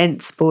river,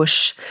 dense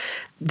bush.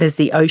 There's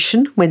the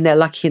ocean when they're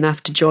lucky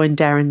enough to join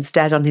Darren's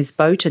dad on his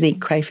boat and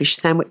eat crayfish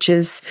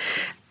sandwiches.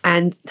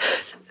 And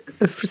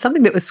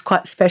something that was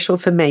quite special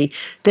for me,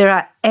 there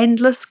are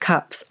endless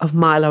cups of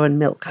Milo and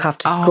milk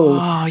after school,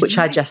 which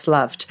I just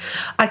loved.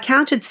 I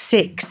counted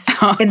 6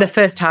 in the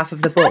first half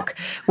of the book.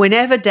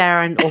 Whenever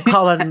Darren or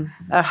Colin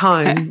are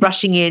home,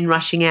 rushing in,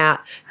 rushing out,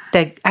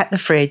 they're at the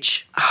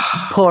fridge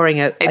pouring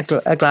a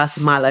glass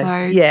of Milo. So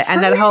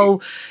and that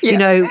whole,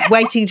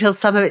 waiting till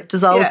some of it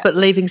dissolves but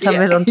leaving some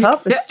of it on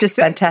top. It's just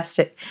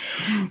fantastic.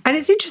 And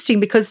it's interesting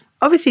because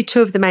obviously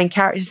 2 of the main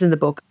characters in the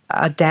book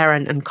are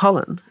Darren and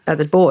Colin, are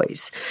the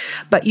boys.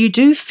 But you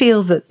do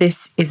feel that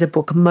this is a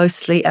book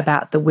mostly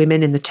about the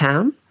women in the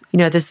town. You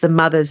know, there's the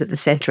mothers at the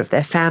centre of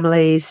their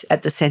families,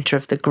 at the centre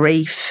of the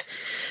grief.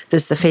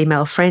 There's the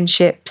female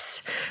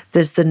friendships.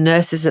 There's the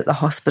nurses at the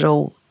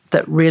hospital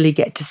that really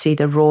get to see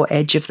the raw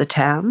edge of the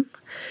town.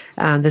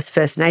 There's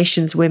First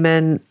Nations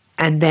women,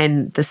 and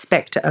then the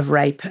spectre of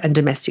rape and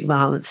domestic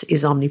violence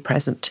is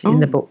omnipresent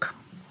in the book.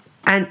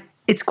 And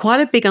it's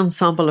quite a big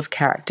ensemble of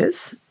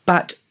characters,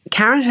 but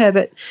Karen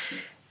Herbert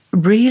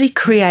really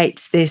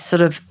creates this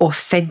sort of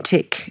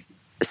authentic,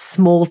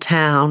 small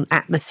town,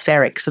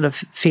 atmospheric sort of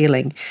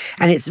feeling,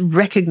 and it's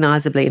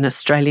recognisably an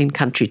Australian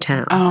country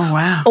town. Oh,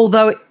 wow.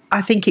 Although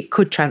I think it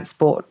could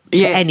transport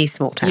to any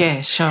small town.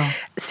 Yeah, sure.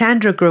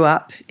 Sandra grew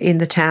up in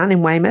the town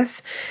in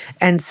Weymouth,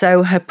 and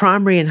so her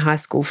primary and high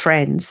school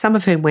friends, some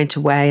of whom went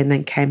away and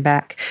then came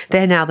back,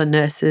 they're now the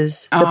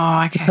nurses,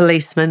 the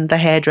policeman, the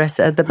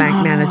hairdresser, the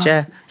bank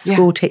manager,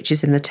 school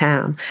teachers in the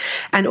town.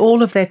 And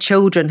all of their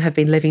children have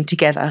been living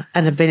together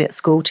and have been at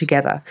school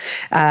together.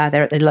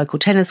 They're at the local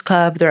tennis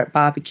club, they're at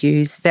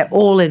barbecues, they're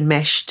all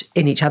enmeshed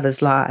in each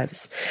other's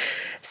lives.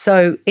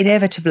 So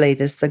inevitably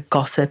there's the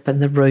gossip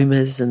and the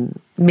rumours and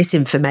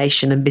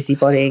misinformation and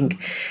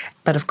busybodying.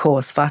 But of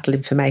course, vital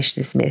information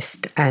is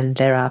missed and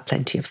there are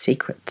plenty of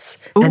secrets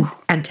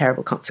and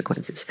terrible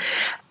consequences.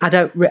 I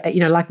don't,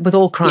 like with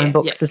all crime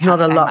books, there's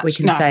not a lot we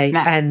can say.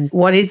 No. And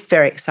what is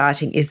very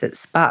exciting is that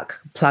Spark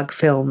Plug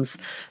Films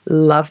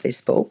love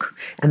this book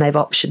and they've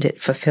optioned it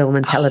for film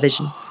and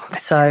television.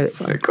 So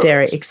it's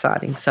very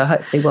exciting. So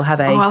hopefully we'll have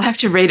I'll have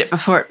to read it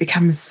before it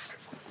becomes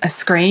a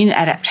screen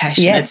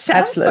adaptation. Yes, it sounds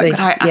absolutely. So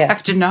good. I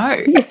have to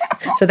know. Yes.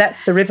 So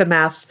that's the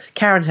Rivermouth,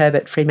 Karen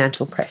Herbert,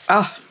 Fremantle Press.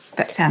 Oh,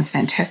 that sounds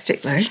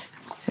fantastic, Lou.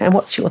 And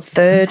what's your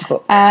third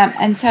book?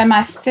 And so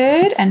my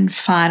third and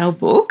final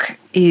book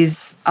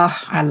is,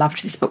 I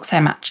loved this book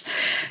so much.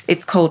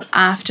 It's called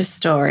After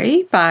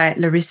Story by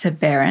Larissa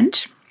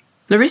Behrendt.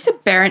 Larissa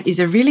Behrendt is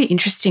a really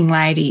interesting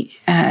lady.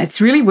 It's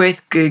really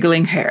worth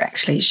Googling her,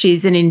 actually.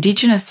 She's an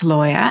Indigenous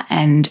lawyer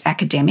and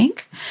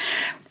academic.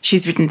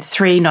 She's written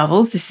 3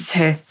 novels. This is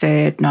her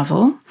 3rd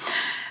novel.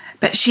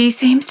 But she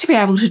seems to be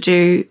able to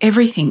do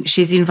everything.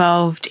 She's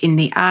involved in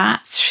the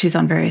arts. She's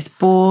on various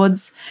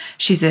boards.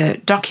 She's a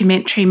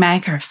documentary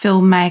maker, a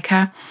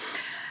filmmaker.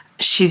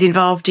 She's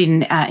involved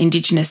in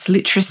Indigenous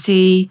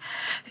literacy.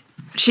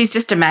 She's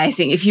just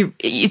amazing.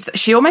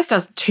 She almost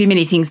does too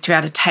many things to be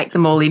able to take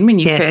them all in when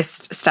you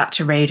first start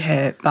to read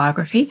her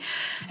biography.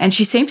 And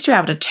she seems to be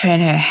able to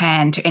turn her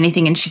hand to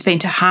anything. And she's been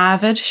to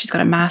Harvard. She's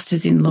got a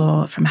master's in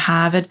law from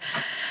Harvard.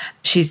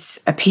 She's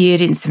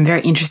appeared in some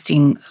very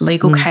interesting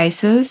legal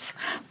cases.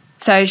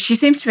 So she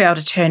seems to be able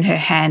to turn her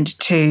hand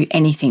to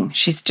anything.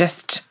 She's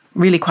just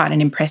really quite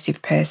an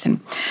impressive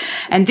person.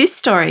 And this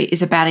story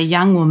is about a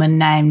young woman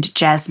named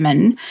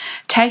Jasmine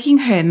taking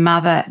her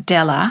mother,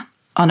 Della,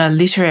 on a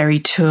literary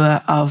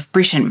tour of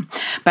Britain,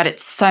 but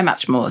it's so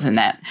much more than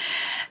that.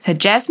 So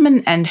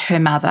Jasmine and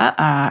her mother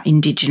are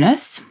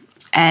Indigenous,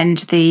 and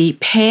the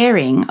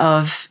pairing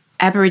of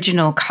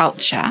Aboriginal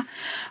culture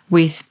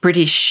with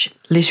British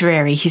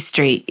literary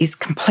history is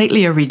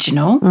completely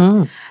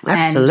original,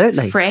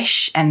 absolutely and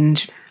fresh,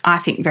 and I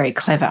think very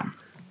clever.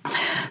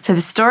 So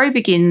the story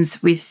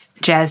begins with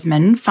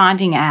Jasmine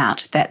finding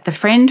out that the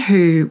friend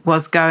who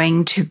was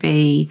going to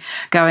be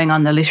going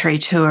on the literary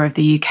tour of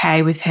the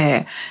UK with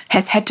her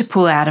has had to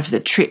pull out of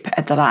the trip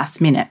at the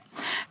last minute.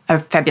 A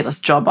fabulous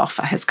job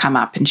offer has come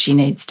up and she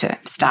needs to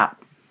start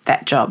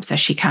that job, so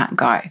she can't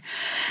go.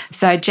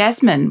 So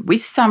Jasmine,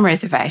 with some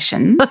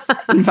reservations,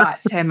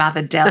 invites her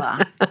mother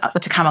Della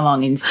to come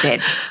along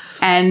instead.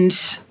 And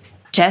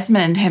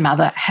Jasmine and her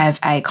mother have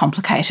a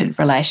complicated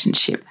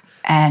relationship.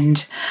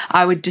 And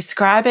I would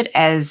describe it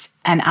as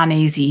an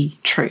uneasy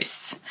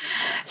truce.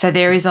 So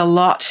there is a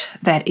lot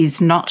that is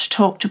not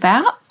talked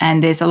about,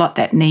 and there's a lot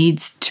that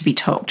needs to be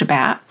talked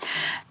about.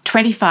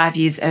 25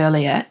 years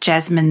earlier,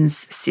 Jasmine's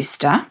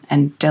sister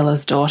and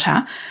Della's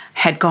daughter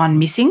had gone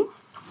missing.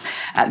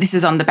 This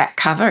is on the back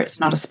cover, it's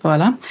not a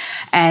spoiler,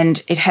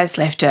 and it has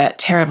left a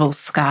terrible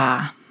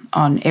scar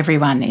on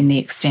everyone in the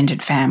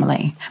extended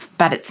family,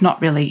 but it's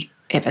not really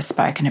ever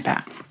spoken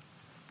about.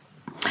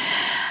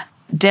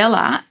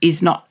 Della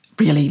is not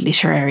really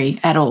literary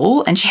at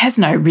all, and she has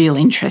no real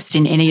interest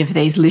in any of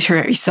these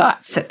literary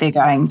sites that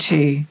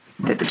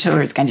the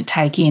tour is going to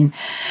take in.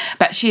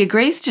 But she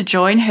agrees to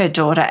join her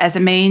daughter as a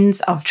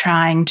means of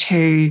trying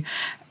to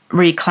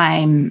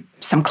reclaim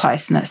some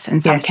closeness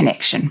and some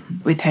connection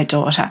with her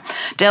daughter.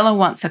 Della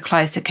wants a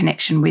closer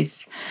connection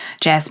with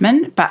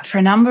Jasmine, but for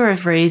a number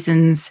of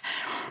reasons,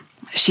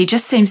 she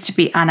just seems to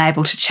be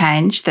unable to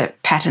change the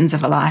patterns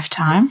of a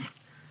lifetime.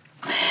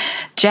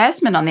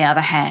 Jasmine, on the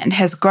other hand,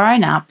 has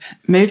grown up,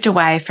 moved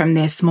away from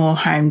their small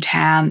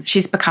hometown.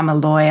 She's become a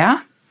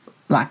lawyer,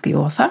 like the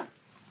author,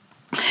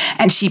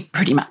 and she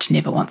pretty much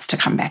never wants to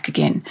come back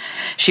again.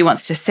 She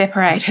wants to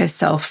separate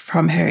herself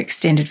from her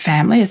extended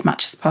family as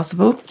much as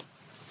possible,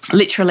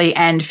 literally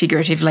and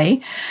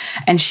figuratively,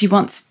 and she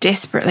wants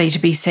desperately to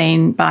be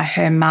seen by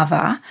her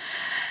mother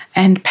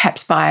and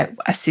perhaps by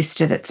a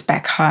sister that's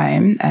back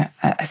home,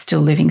 a still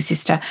living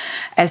sister,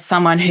 as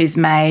someone who's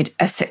made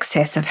a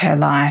success of her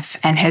life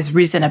and has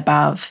risen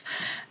above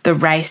the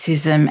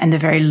racism and the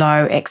very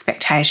low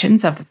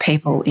expectations of the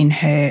people in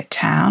her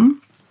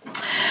town.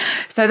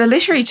 So the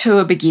literary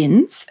tour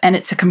begins, and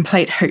it's a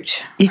complete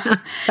hoot. Yeah,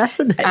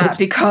 fascinating.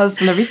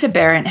 Because Larissa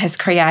Behrendt has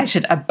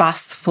created a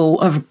bus full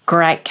of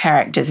great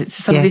characters. It's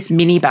sort of this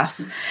mini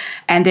bus,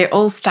 and they're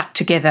all stuck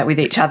together with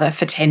each other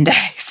for 10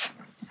 days.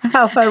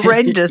 How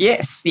horrendous.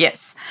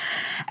 Yes.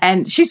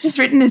 And she's just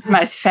written this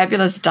most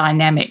fabulous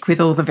dynamic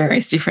with all the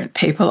various different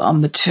people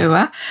on the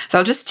tour. So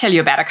I'll just tell you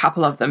about a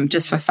couple of them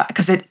just for fun,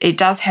 because it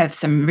does have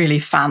some really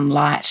fun,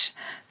 light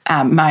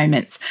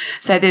moments.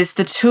 So there's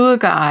the tour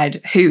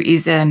guide, who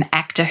is an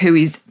actor who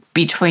is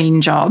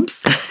between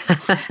jobs,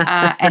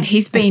 and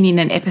he's been in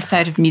an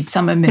episode of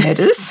Midsomer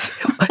Murders.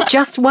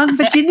 Just one,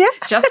 Virginia?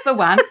 Just the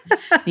one.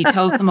 He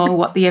tells them all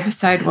what the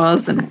episode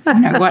was and,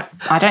 what.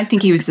 I don't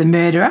think he was the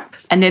murderer.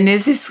 And then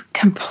there's this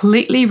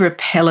completely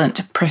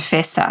repellent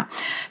professor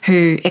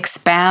who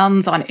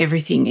expounds on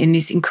everything in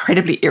this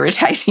incredibly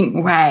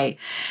irritating way.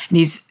 And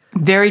he's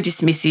very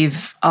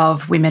dismissive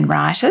of women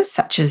writers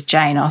such as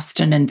Jane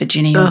Austen and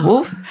Virginia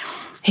Woolf.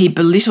 He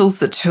belittles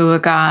the tour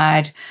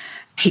guide.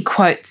 He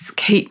quotes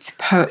Keats'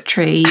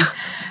 poetry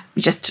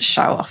just to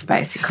show off,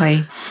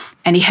 basically.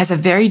 And he has a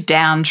very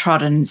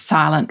downtrodden,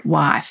 silent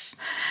wife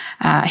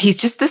He's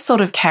just the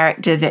sort of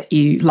character that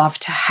you love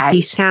to hate.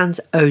 He sounds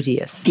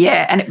odious.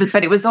 Yeah,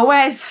 but it was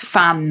always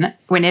fun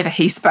whenever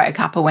he spoke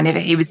up or whenever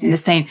he was in the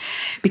scene,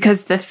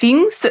 because the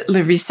things that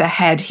Larissa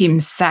had him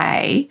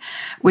say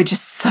were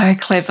just so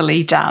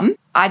cleverly done.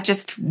 I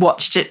just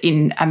watched it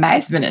in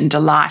amazement and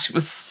delight. It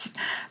was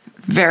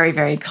very,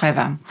 very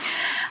clever.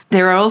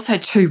 There are also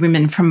two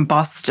women from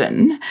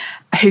Boston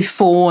who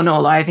fawn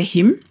all over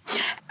him,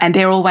 and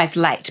they're always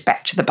late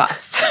back to the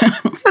bus.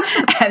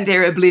 And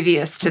they're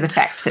oblivious to the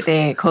fact that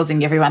they're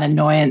causing everyone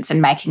annoyance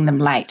and making them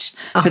late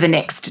for the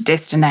next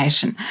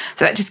destination.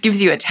 So that just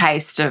gives you a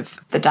taste of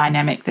the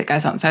dynamic that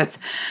goes on.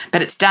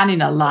 But it's done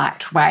in a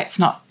light way. It's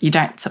not, you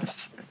don't sort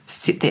of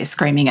sit there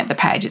screaming at the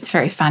page. It's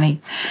very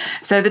funny.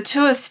 So the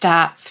tour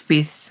starts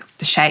with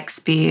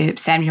Shakespeare,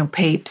 Samuel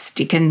Pepys,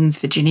 Dickens,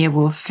 Virginia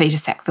Woolf, Vita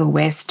Sackville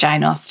West,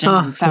 Jane Austen,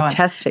 and so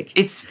fantastic. on.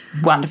 It's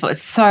wonderful.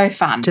 It's so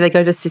fun. Do they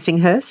go to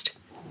Sissinghurst?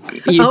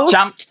 You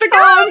jumped the gun.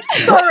 Oh, I'm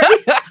sorry.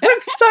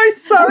 I'm so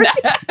sorry.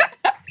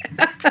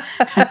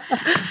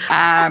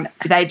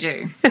 They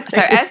do.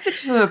 So as the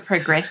tour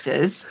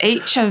progresses,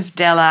 each of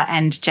Della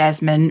and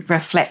Jasmine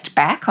reflect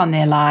back on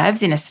their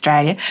lives in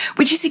Australia,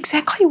 which is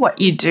exactly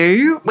what you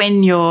do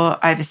when you're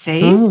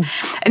overseas.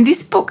 And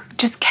this book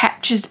just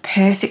captures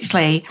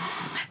perfectly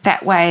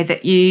that way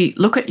that you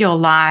look at your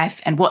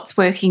life and what's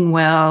working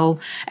well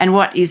and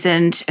what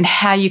isn't, and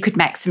how you could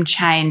make some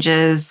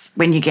changes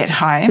when you get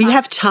home. But you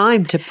have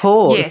time to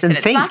pause and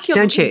it's think, like you're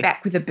don't looking you?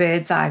 back with a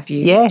bird's eye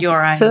view Yeah, of your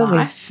own absolutely.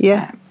 life.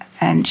 Yeah.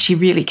 And she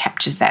really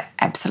captures that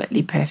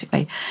absolutely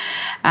perfectly.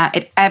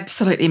 It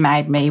absolutely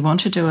made me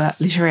want to do a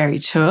literary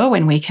tour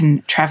when we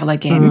can travel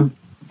again,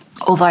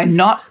 although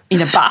not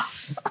in a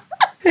bus.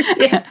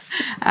 Yes.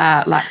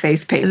 Like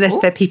these people. Unless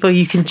they're people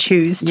you can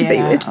choose to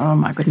be with. Oh,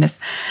 my goodness.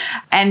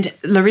 And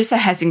Larissa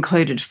has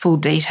included full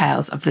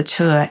details of the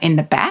tour in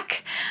the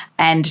back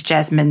and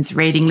Jasmine's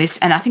reading list.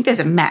 And I think there's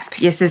a map.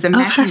 Yes, there's a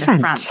map in the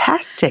front.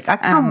 Fantastic. I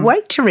can't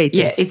wait to read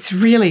this. Yeah, it's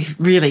really,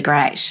 really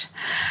great.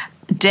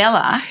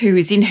 Della, who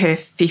is in her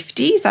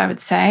 50s, I would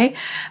say,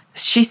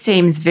 she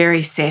seems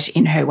very set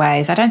in her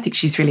ways. I don't think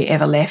she's really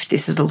ever left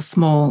this little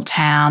small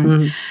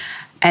town.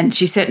 And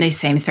she certainly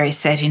seems very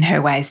set in her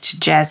ways to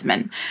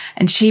Jasmine.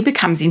 And she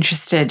becomes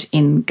interested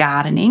in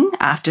gardening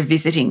after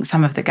visiting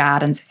some of the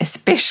gardens,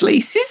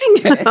 especially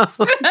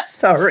Sissinghurst.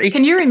 Sorry.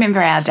 Can you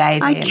remember our day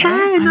there?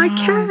 I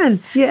can.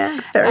 Yeah,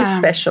 very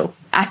special.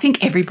 I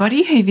think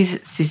everybody who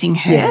visits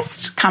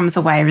Sissinghurst comes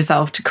away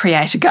resolved to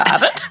create a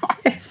garden.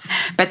 Yes.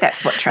 But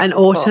that's what An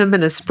travel's for. autumn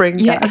and a spring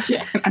garden.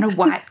 Yeah, and a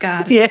white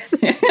garden. Yes.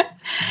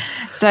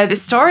 So the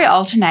story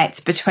alternates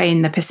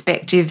between the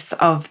perspectives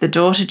of the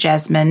daughter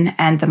Jasmine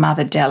and the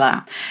mother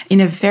Della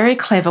in a very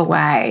clever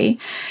way,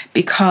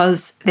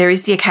 because there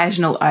is the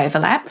occasional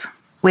overlap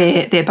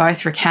where they're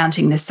both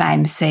recounting the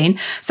same scene.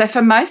 So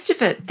for most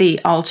of it, the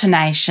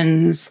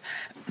alternations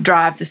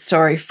drive the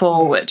story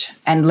forward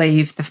and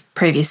leave the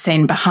previous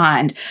scene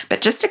behind.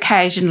 But just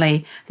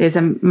occasionally there's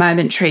a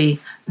momentary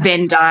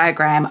Venn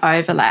diagram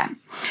overlap,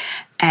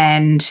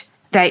 and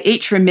they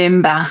each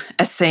remember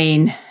a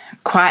scene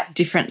quite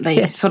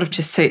differently, sort of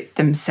to suit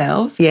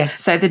themselves. Yes.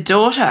 So the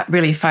daughter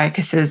really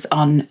focuses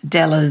on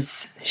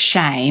Della's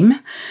shame,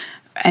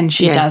 and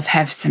she does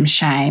have some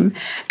shame.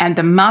 And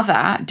the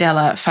mother,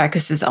 Della,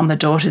 focuses on the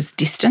daughter's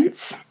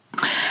distance.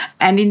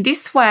 And in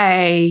this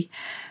way,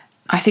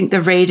 I think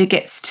the reader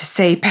gets to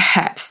see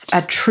perhaps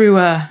a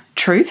truer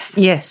truth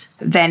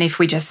than if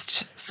we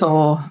just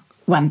saw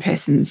one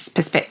person's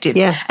perspective.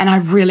 Yeah. And I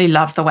really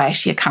loved the way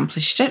she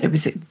accomplished it. It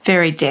was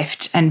very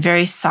deft and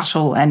very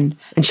subtle, and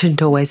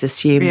shouldn't always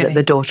assume that Really.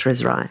 the daughter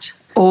is right.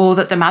 or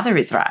that the mother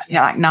is right.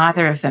 Yeah, like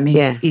neither of them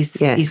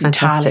is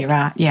entirely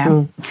right.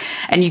 Yeah.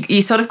 And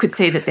you sort of could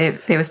see that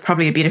there was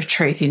probably a bit of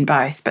truth in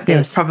both, but there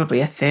was probably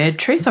a third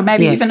truth, or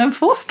maybe even a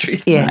fourth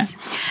truth. Yes.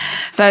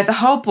 So the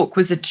whole book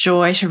was a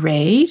joy to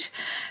read,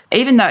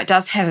 even though it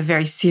does have a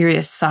very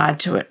serious side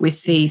to it,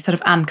 with the sort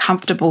of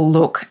uncomfortable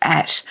look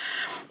at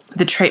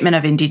the treatment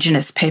of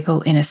Indigenous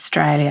people in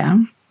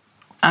Australia.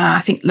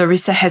 I think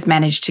Larissa has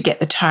managed to get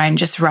the tone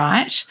just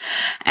right,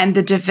 and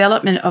the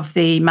development of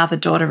the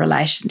mother-daughter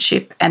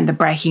relationship and the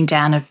breaking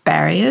down of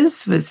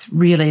barriers was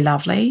really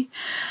lovely.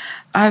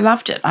 I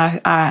loved it.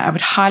 I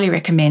would highly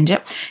recommend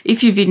it.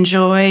 If you've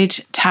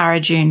enjoyed Tara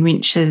June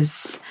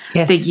Winch's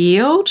The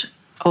Yield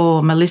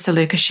or Melissa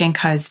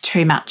Lukashenko's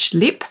Too Much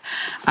Lip,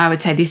 I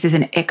would say this is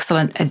an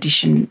excellent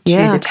addition to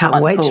the talent I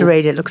can't wait pool. to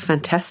read it. It looks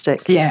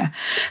fantastic. Yeah.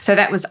 So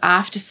that was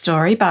After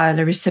Story by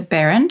Larissa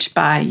Behrendt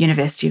by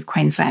University of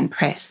Queensland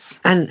Press.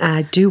 And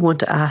I do want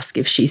to ask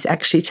if she's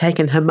actually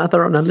taken her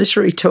mother on a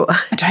literary tour.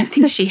 I don't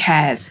think she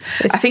has.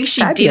 It's I think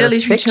she did a fabulous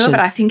literary tour, fiction.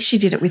 but I think she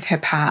did it with her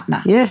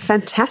partner. Yeah,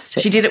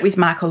 fantastic. She did it with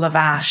Michael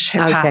Lavache,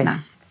 her Okay.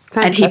 partner.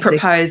 And he Fantastic.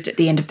 proposed at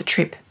the end of the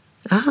trip.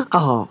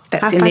 Oh,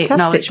 That's how in the fantastic.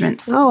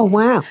 acknowledgements. Oh,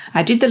 wow.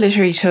 I did the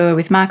literary tour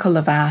with Michael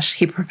Lavache.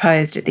 He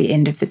proposed at the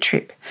end of the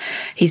trip.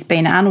 He's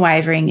been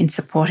unwavering in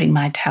supporting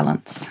my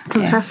talents.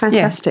 How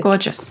fantastic. Yeah,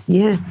 gorgeous.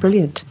 Yeah,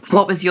 brilliant.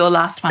 What was your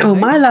last one? Oh,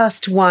 Boo? my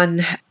last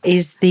one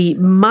is the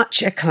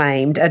much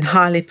acclaimed and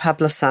highly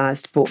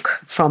publicised book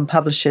from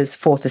publishers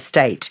Fourth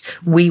Estate,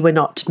 We Were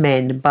Not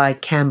Men by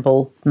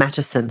Campbell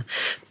Mattison.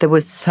 There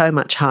was so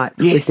much hype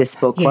with this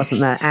book,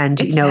 wasn't there? And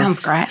it sounds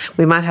great.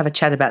 We might have a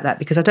chat about that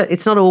because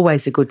it's not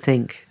always a good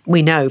thing.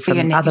 We know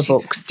from other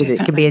books that it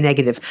can be a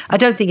negative. I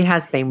don't think it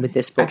has been with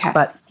this book,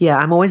 but yeah,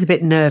 I'm always a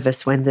bit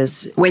nervous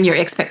when your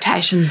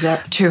expectations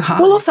are too high.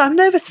 Well, also I'm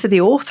nervous for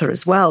the author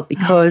as well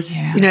because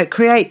it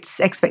creates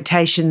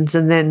expectations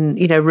and then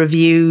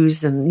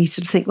reviews, and you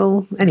sort of think,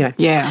 well, anyway.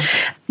 Yeah.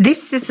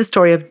 This is the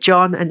story of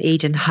John and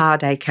Eden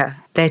Hardacre.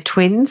 They're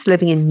twins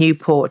living in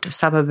Newport, a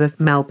suburb of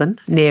Melbourne,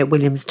 near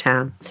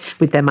Williamstown,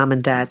 with their mum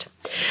and dad.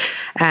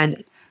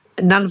 And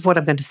none of what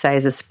I'm going to say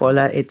is a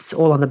spoiler. It's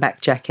all on the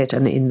back jacket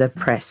and in the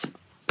press.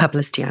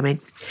 Publicity, I mean.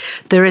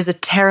 There is a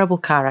terrible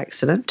car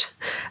accident.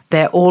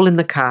 They're all in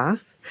the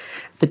car.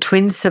 The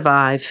twins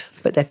survive,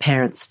 but their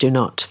parents do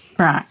not.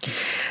 Right.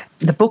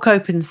 The book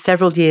opens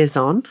several years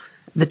on.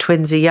 The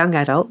twins are young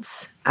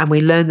adults, and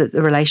we learn that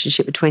the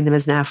relationship between them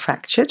is now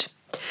fractured.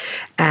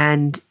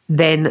 And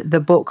then the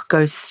book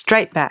goes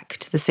straight back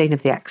to the scene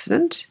of the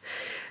accident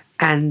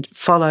and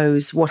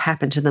follows what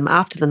happened to them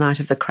after the night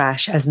of the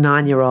crash as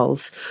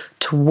 9-year-olds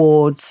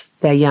towards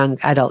their young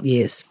adult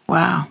years.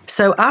 Wow.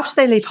 So after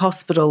they leave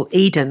hospital,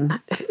 Eden,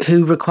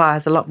 who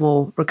requires a lot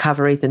more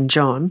recovery than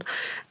John,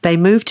 they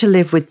move to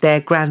live with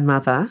their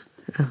grandmother,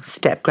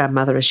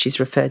 step-grandmother as she's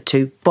referred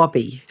to,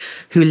 Bobby,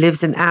 who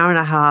lives an hour and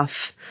a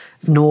half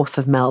north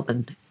of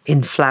Melbourne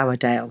in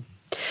Flowerdale.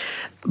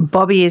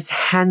 Bobby is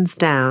hands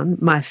down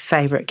my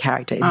favourite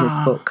character in this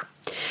book.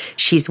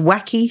 She's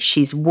wacky,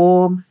 she's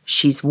warm,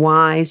 she's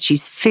wise,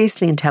 she's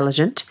fiercely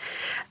intelligent.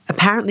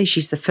 Apparently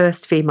she's the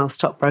first female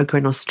stockbroker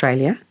in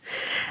Australia,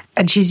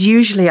 and she's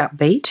usually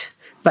upbeat,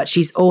 but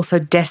she's also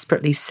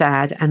desperately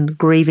sad and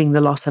grieving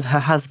the loss of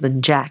her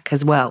husband Jack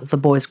as well, the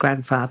boy's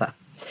grandfather.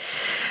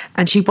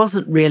 And she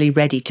wasn't really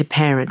ready to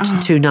parent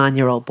two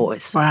 9-year-old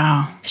boys.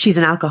 Wow. She's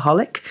an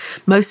alcoholic,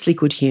 mostly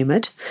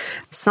good-humoured,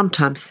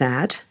 sometimes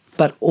sad,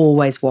 but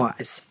always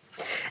wise.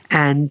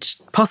 And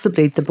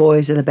possibly the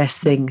boys are the best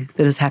thing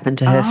that has happened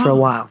to her for a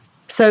while.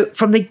 So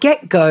from the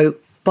get-go,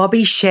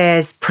 Bobby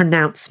shares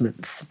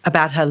pronouncements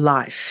about her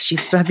life. She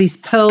sort of has these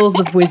pearls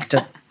of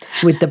wisdom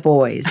with the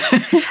boys.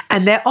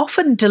 And they're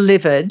often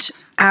delivered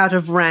out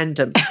of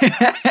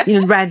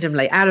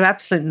randomly, out of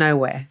absolute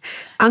nowhere,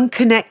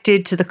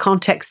 unconnected to the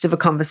context of a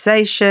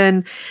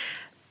conversation,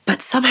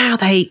 but somehow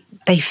they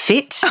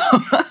fit.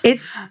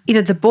 It's,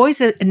 the boys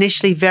are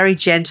initially very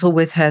gentle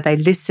with her. They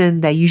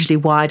listen. They're usually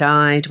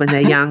wide-eyed when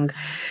they're young.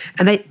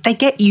 And they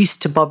get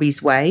used to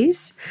Bobby's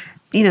ways.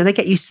 They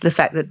get used to the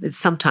fact that it's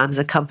sometimes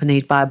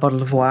accompanied by a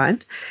bottle of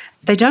wine.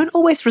 They don't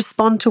always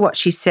respond to what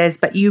she says,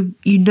 but you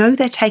know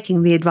they're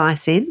taking the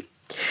advice in.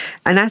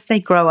 And as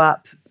they grow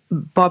up,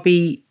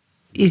 Bobby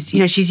is,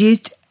 she's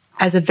used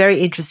as a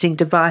very interesting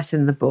device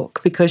in the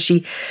book because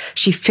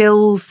she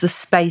fills the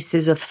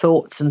spaces of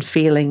thoughts and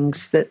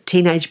feelings that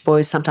teenage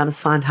boys sometimes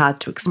find hard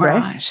to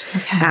express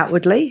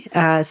outwardly.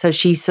 So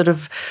she sort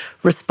of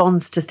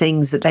responds to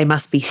things that they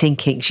must be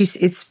thinking.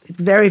 It's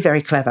very,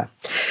 very clever.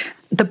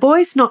 The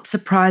boys, not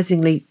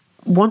surprisingly,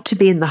 want to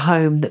be in the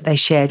home that they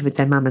shared with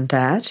their mum and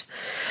dad.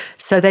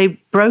 So they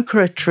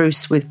broker a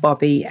truce with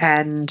Bobby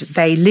and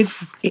they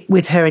live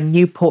with her in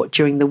Newport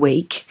during the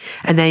week,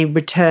 and they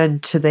return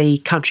to the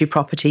country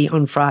property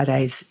on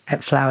Fridays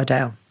at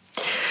Flowerdale.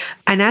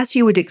 And as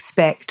you would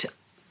expect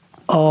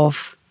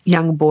of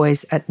young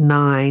boys at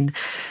 9,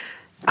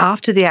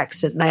 after the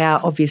accident, they are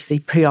obviously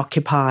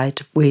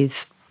preoccupied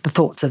with the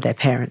thoughts of their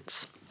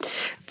parents.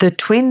 The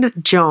twin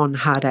John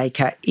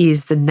Hardacre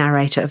is the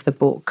narrator of the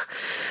book.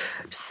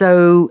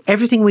 So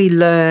everything we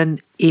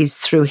learn is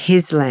through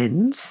his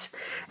lens.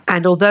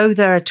 And although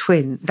they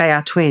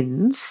are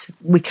twins,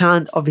 we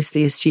can't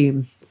obviously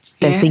assume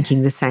they're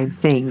thinking the same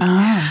thing.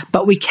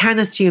 But we can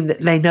assume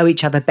that they know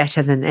each other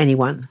better than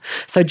anyone.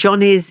 So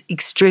John is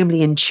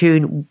extremely in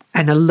tune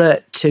and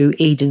alert to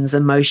Eden's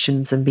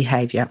emotions and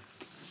behaviour.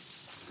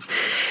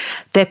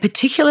 They're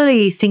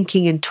particularly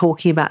thinking and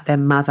talking about their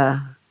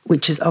mother,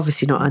 which is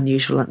obviously not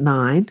unusual at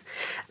 9.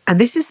 And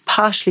this is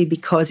partially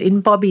because in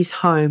Bobby's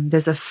home,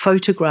 there's a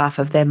photograph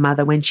of their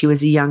mother when she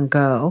was a young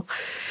girl,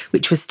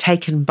 which was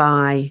taken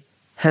by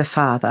her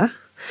father,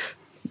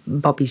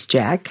 Bobby's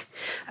Jack,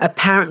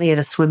 apparently at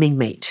a swimming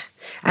meet.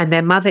 And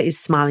their mother is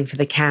smiling for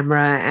the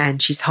camera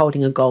and she's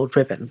holding a gold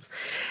ribbon.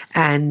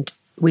 And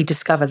we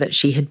discover that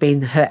she had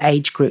been her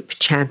age group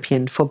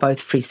champion for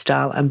both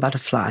freestyle and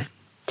butterfly.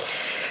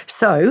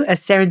 So, as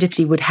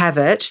serendipity would have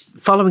it,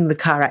 following the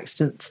car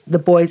accident, the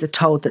boys are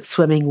told that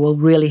swimming will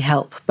really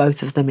help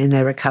both of them in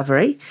their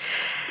recovery.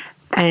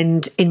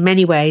 And in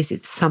many ways,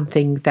 it's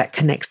something that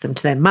connects them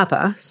to their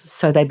mother,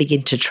 so they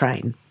begin to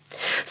train.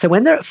 So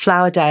when they're at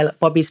Flowerdale at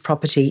Bobby's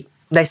property,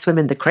 they swim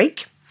in the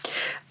creek.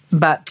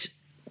 But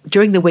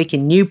during the week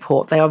in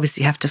Newport, they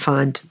obviously have to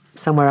find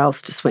somewhere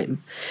else to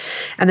swim.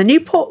 And the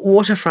Newport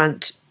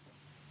waterfront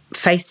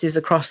faces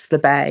across the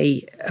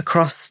bay,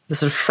 across the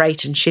sort of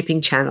freight and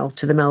shipping channel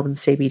to the Melbourne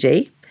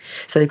CBD.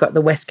 So they've got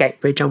the Westgate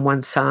Bridge on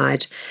one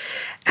side,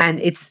 and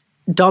it's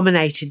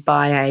dominated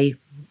by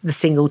the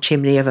single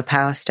chimney of a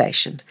power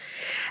station.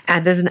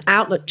 And there's an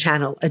outlet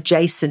channel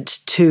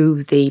adjacent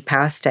to the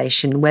power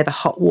station where the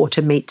hot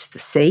water meets the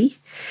sea,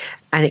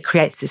 and it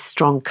creates this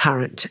strong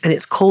current, and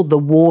it's called the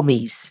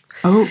Warmies.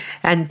 Oh.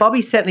 And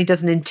Bobby certainly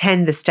doesn't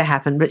intend this to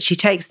happen, but she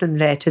takes them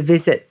there to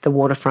visit the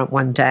waterfront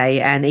one day,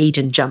 and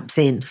Eden jumps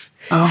in.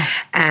 Oh.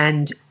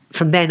 And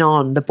from then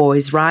on, the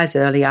boys rise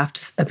early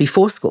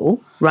before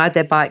school, ride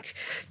their bike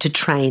to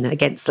train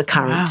against the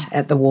current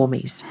at the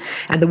Warmies.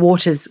 And the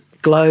water's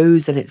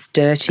glows and it's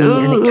dirty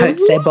and it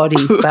coats their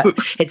bodies, but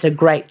it's a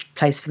great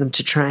place for them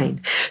to train.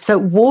 So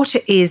water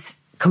is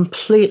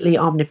completely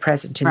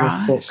omnipresent in this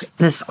book.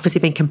 There's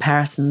obviously been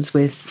comparisons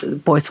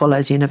with Boy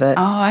Swallows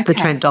Universe, the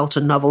Trent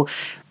Dalton novel,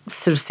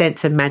 sort of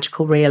sense of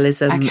magical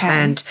realism.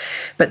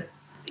 But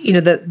you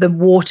know, the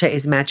water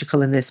is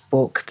magical in this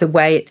book. The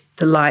way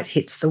the light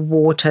hits the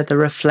water, the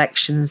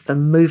reflections, the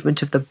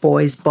movement of the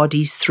boys'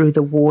 bodies through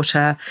the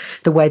water,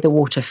 the way the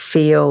water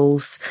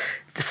feels,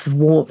 this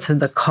warmth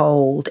and the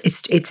cold,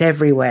 it's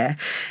everywhere.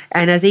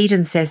 And as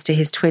Eden says to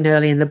his twin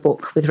early in the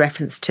book with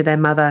reference to their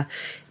mother,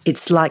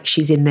 it's like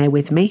she's in there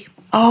with me.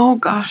 Oh,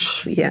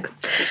 gosh. Yeah.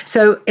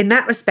 So in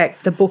that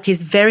respect, the book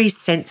is very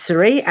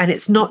sensory, and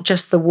it's not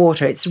just the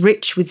water. It's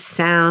rich with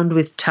sound,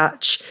 with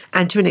touch,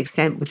 and to an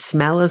extent with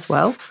smell as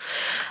well.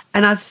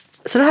 And I've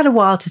sort of had a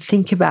while to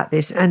think about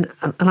this, and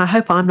I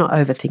hope I'm not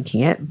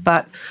overthinking it,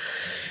 but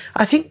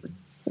I think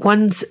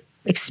one's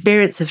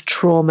experience of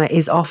trauma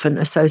is often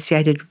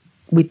associated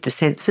with the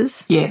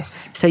senses.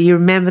 Yes. So you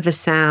remember the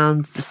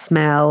sounds, the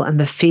smell and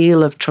the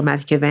feel of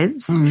traumatic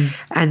events,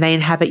 and they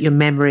inhabit your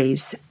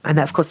memories, and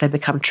of course they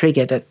become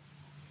triggered at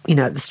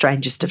the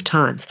strangest of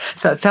times.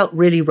 So it felt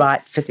really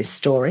right for this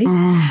story.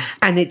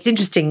 And it's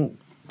interesting,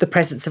 the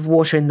presence of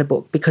water in the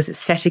book, because it's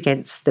set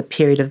against the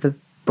period of the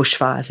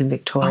bushfires in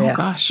Victoria. Oh,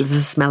 gosh. The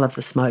smell of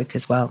the smoke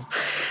as well.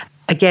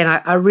 Again,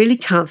 I really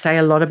can't say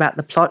a lot about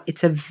the plot.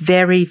 It's a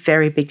very,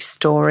 very big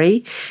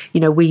story. You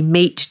know, we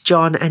meet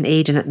John and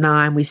Eden at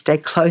 9. We stay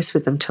close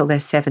with them till they're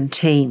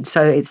 17.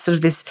 So it's sort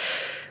of this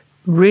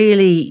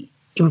really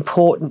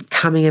important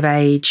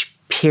coming-of-age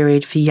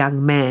period for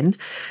young men,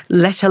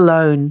 let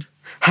alone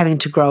having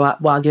to grow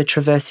up while you're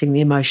traversing the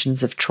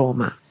emotions of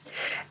trauma.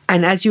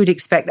 And as you would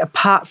expect,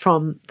 apart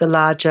from the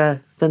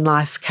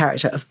larger-than-life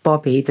character of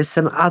Bobby, there's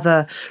some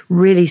other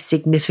really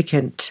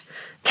significant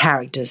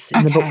characters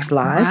in the book's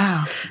lives,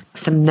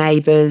 some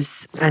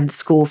neighbours and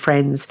school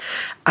friends.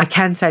 I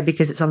can say,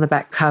 because it's on the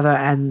back cover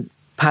and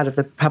part of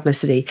the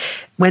publicity,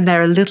 when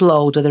they're a little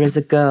older, there is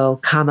a girl,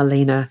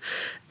 Carmelina,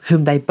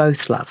 whom they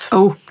both love.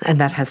 Oh. And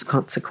that has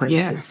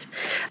consequences.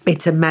 Yeah.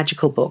 It's a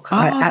magical book. Oh,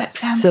 I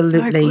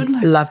absolutely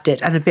loved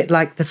it. And a bit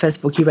like the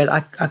first book you read,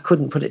 I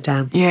couldn't put it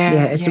down.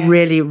 It's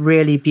really,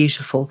 really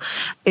beautiful.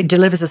 It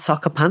delivers a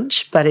soccer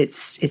punch, but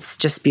it's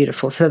just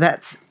beautiful. So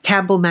that's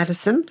Campbell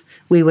Madison,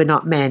 We Were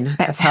Not Men,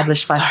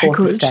 published by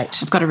Fourth Estate.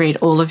 I've got to read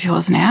all of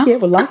yours now. Yeah,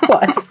 well,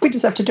 likewise. We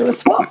just have to do a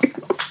swap.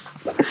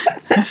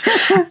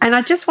 And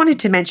I just wanted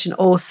to mention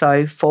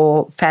also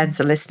for fans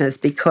and listeners,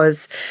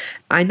 because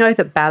I know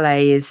that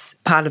ballet is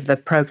part of the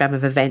program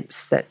of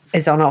events that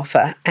is on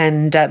offer,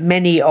 and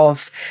many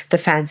of the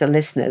fans and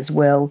listeners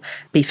will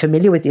be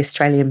familiar with the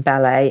Australian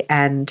Ballet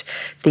and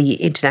the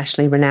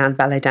internationally renowned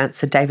ballet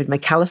dancer David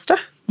McAllister.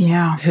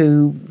 Yeah.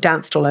 Who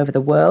danced all over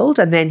the world,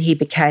 and then he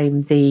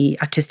became the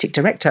artistic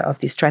director of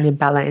the Australian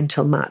Ballet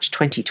until March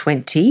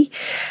 2020.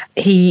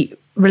 He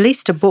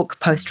released a book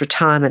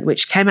post-retirement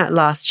which came out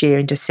last year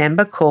in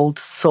December called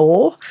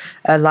Soar,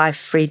 A Life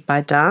Freed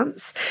by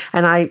Dance.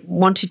 And I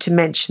wanted to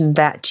mention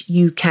that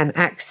you can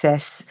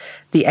access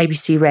the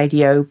ABC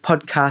Radio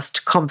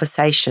podcast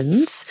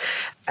Conversations,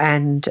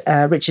 and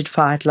Richard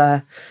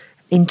Feidler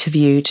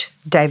interviewed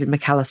David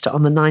McAllister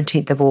on the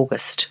 19th of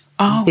August.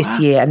 This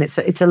year, and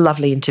it's a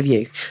lovely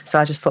interview. So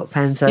I just thought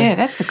fans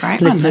that's a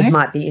great listeners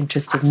might be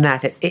interested in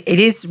that. It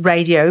is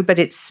radio, but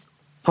it's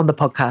on the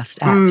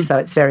podcast app, so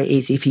it's very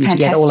easy for you to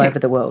get all over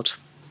the world.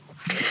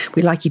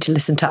 We like you to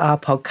listen to our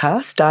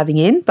podcast, Diving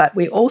In, but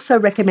we also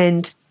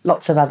recommend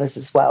lots of others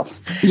as well.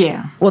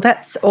 Yeah. Well,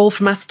 that's all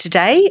from us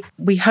today.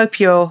 We hope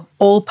you're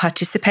all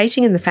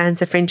participating in the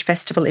Fans of Fringe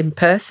Festival in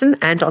person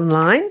and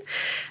online,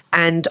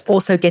 and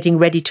also getting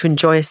ready to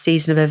enjoy a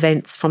season of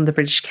events from the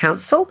British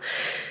Council.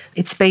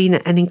 It's been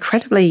an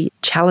incredibly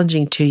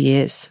challenging 2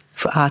 years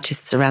for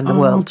artists around the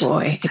world. Oh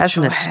boy,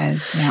 hasn't it?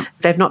 Has, yeah.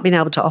 They've not been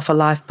able to offer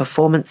live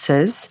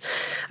performances.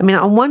 I mean,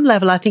 on one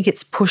level, I think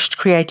it's pushed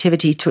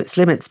creativity to its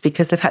limits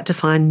because they've had to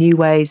find new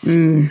ways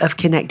of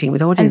connecting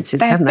with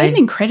audiences, haven't they? They've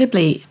been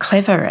incredibly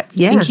clever at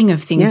thinking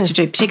of things to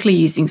do, particularly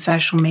using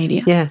social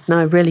media. Yeah,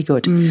 no, really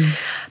good.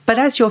 But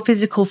as your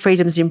physical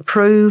freedoms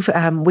improve,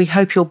 we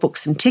hope you'll book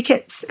some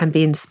tickets and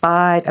be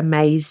inspired,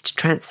 amazed,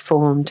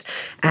 transformed,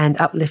 and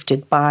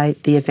uplifted by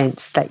the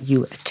events that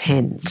you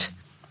attend.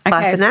 Okay,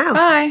 bye for now.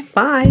 Bye.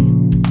 Bye.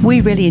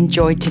 We really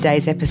enjoyed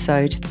today's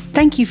episode.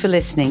 Thank you for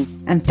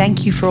listening, and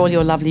thank you for all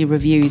your lovely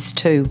reviews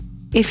too.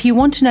 If you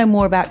want to know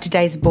more about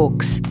today's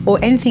books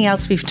or anything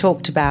else we've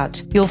talked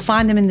about, you'll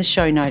find them in the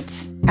show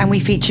notes. And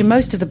we feature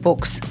most of the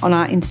books on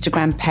our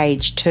Instagram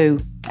page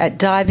too, at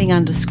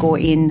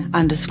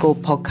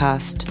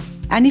diving_in_podcast.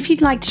 And if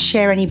you'd like to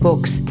share any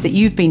books that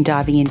you've been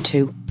diving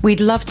into,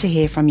 we'd love to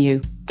hear from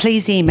you.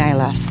 Please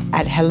email us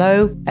at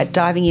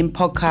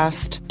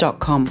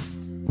hello@divinginpodcast.com.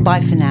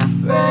 Bye for now.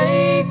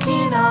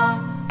 Breaking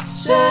up,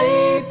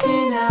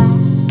 shaping out,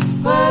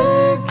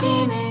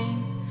 working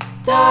in,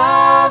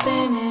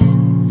 diving in.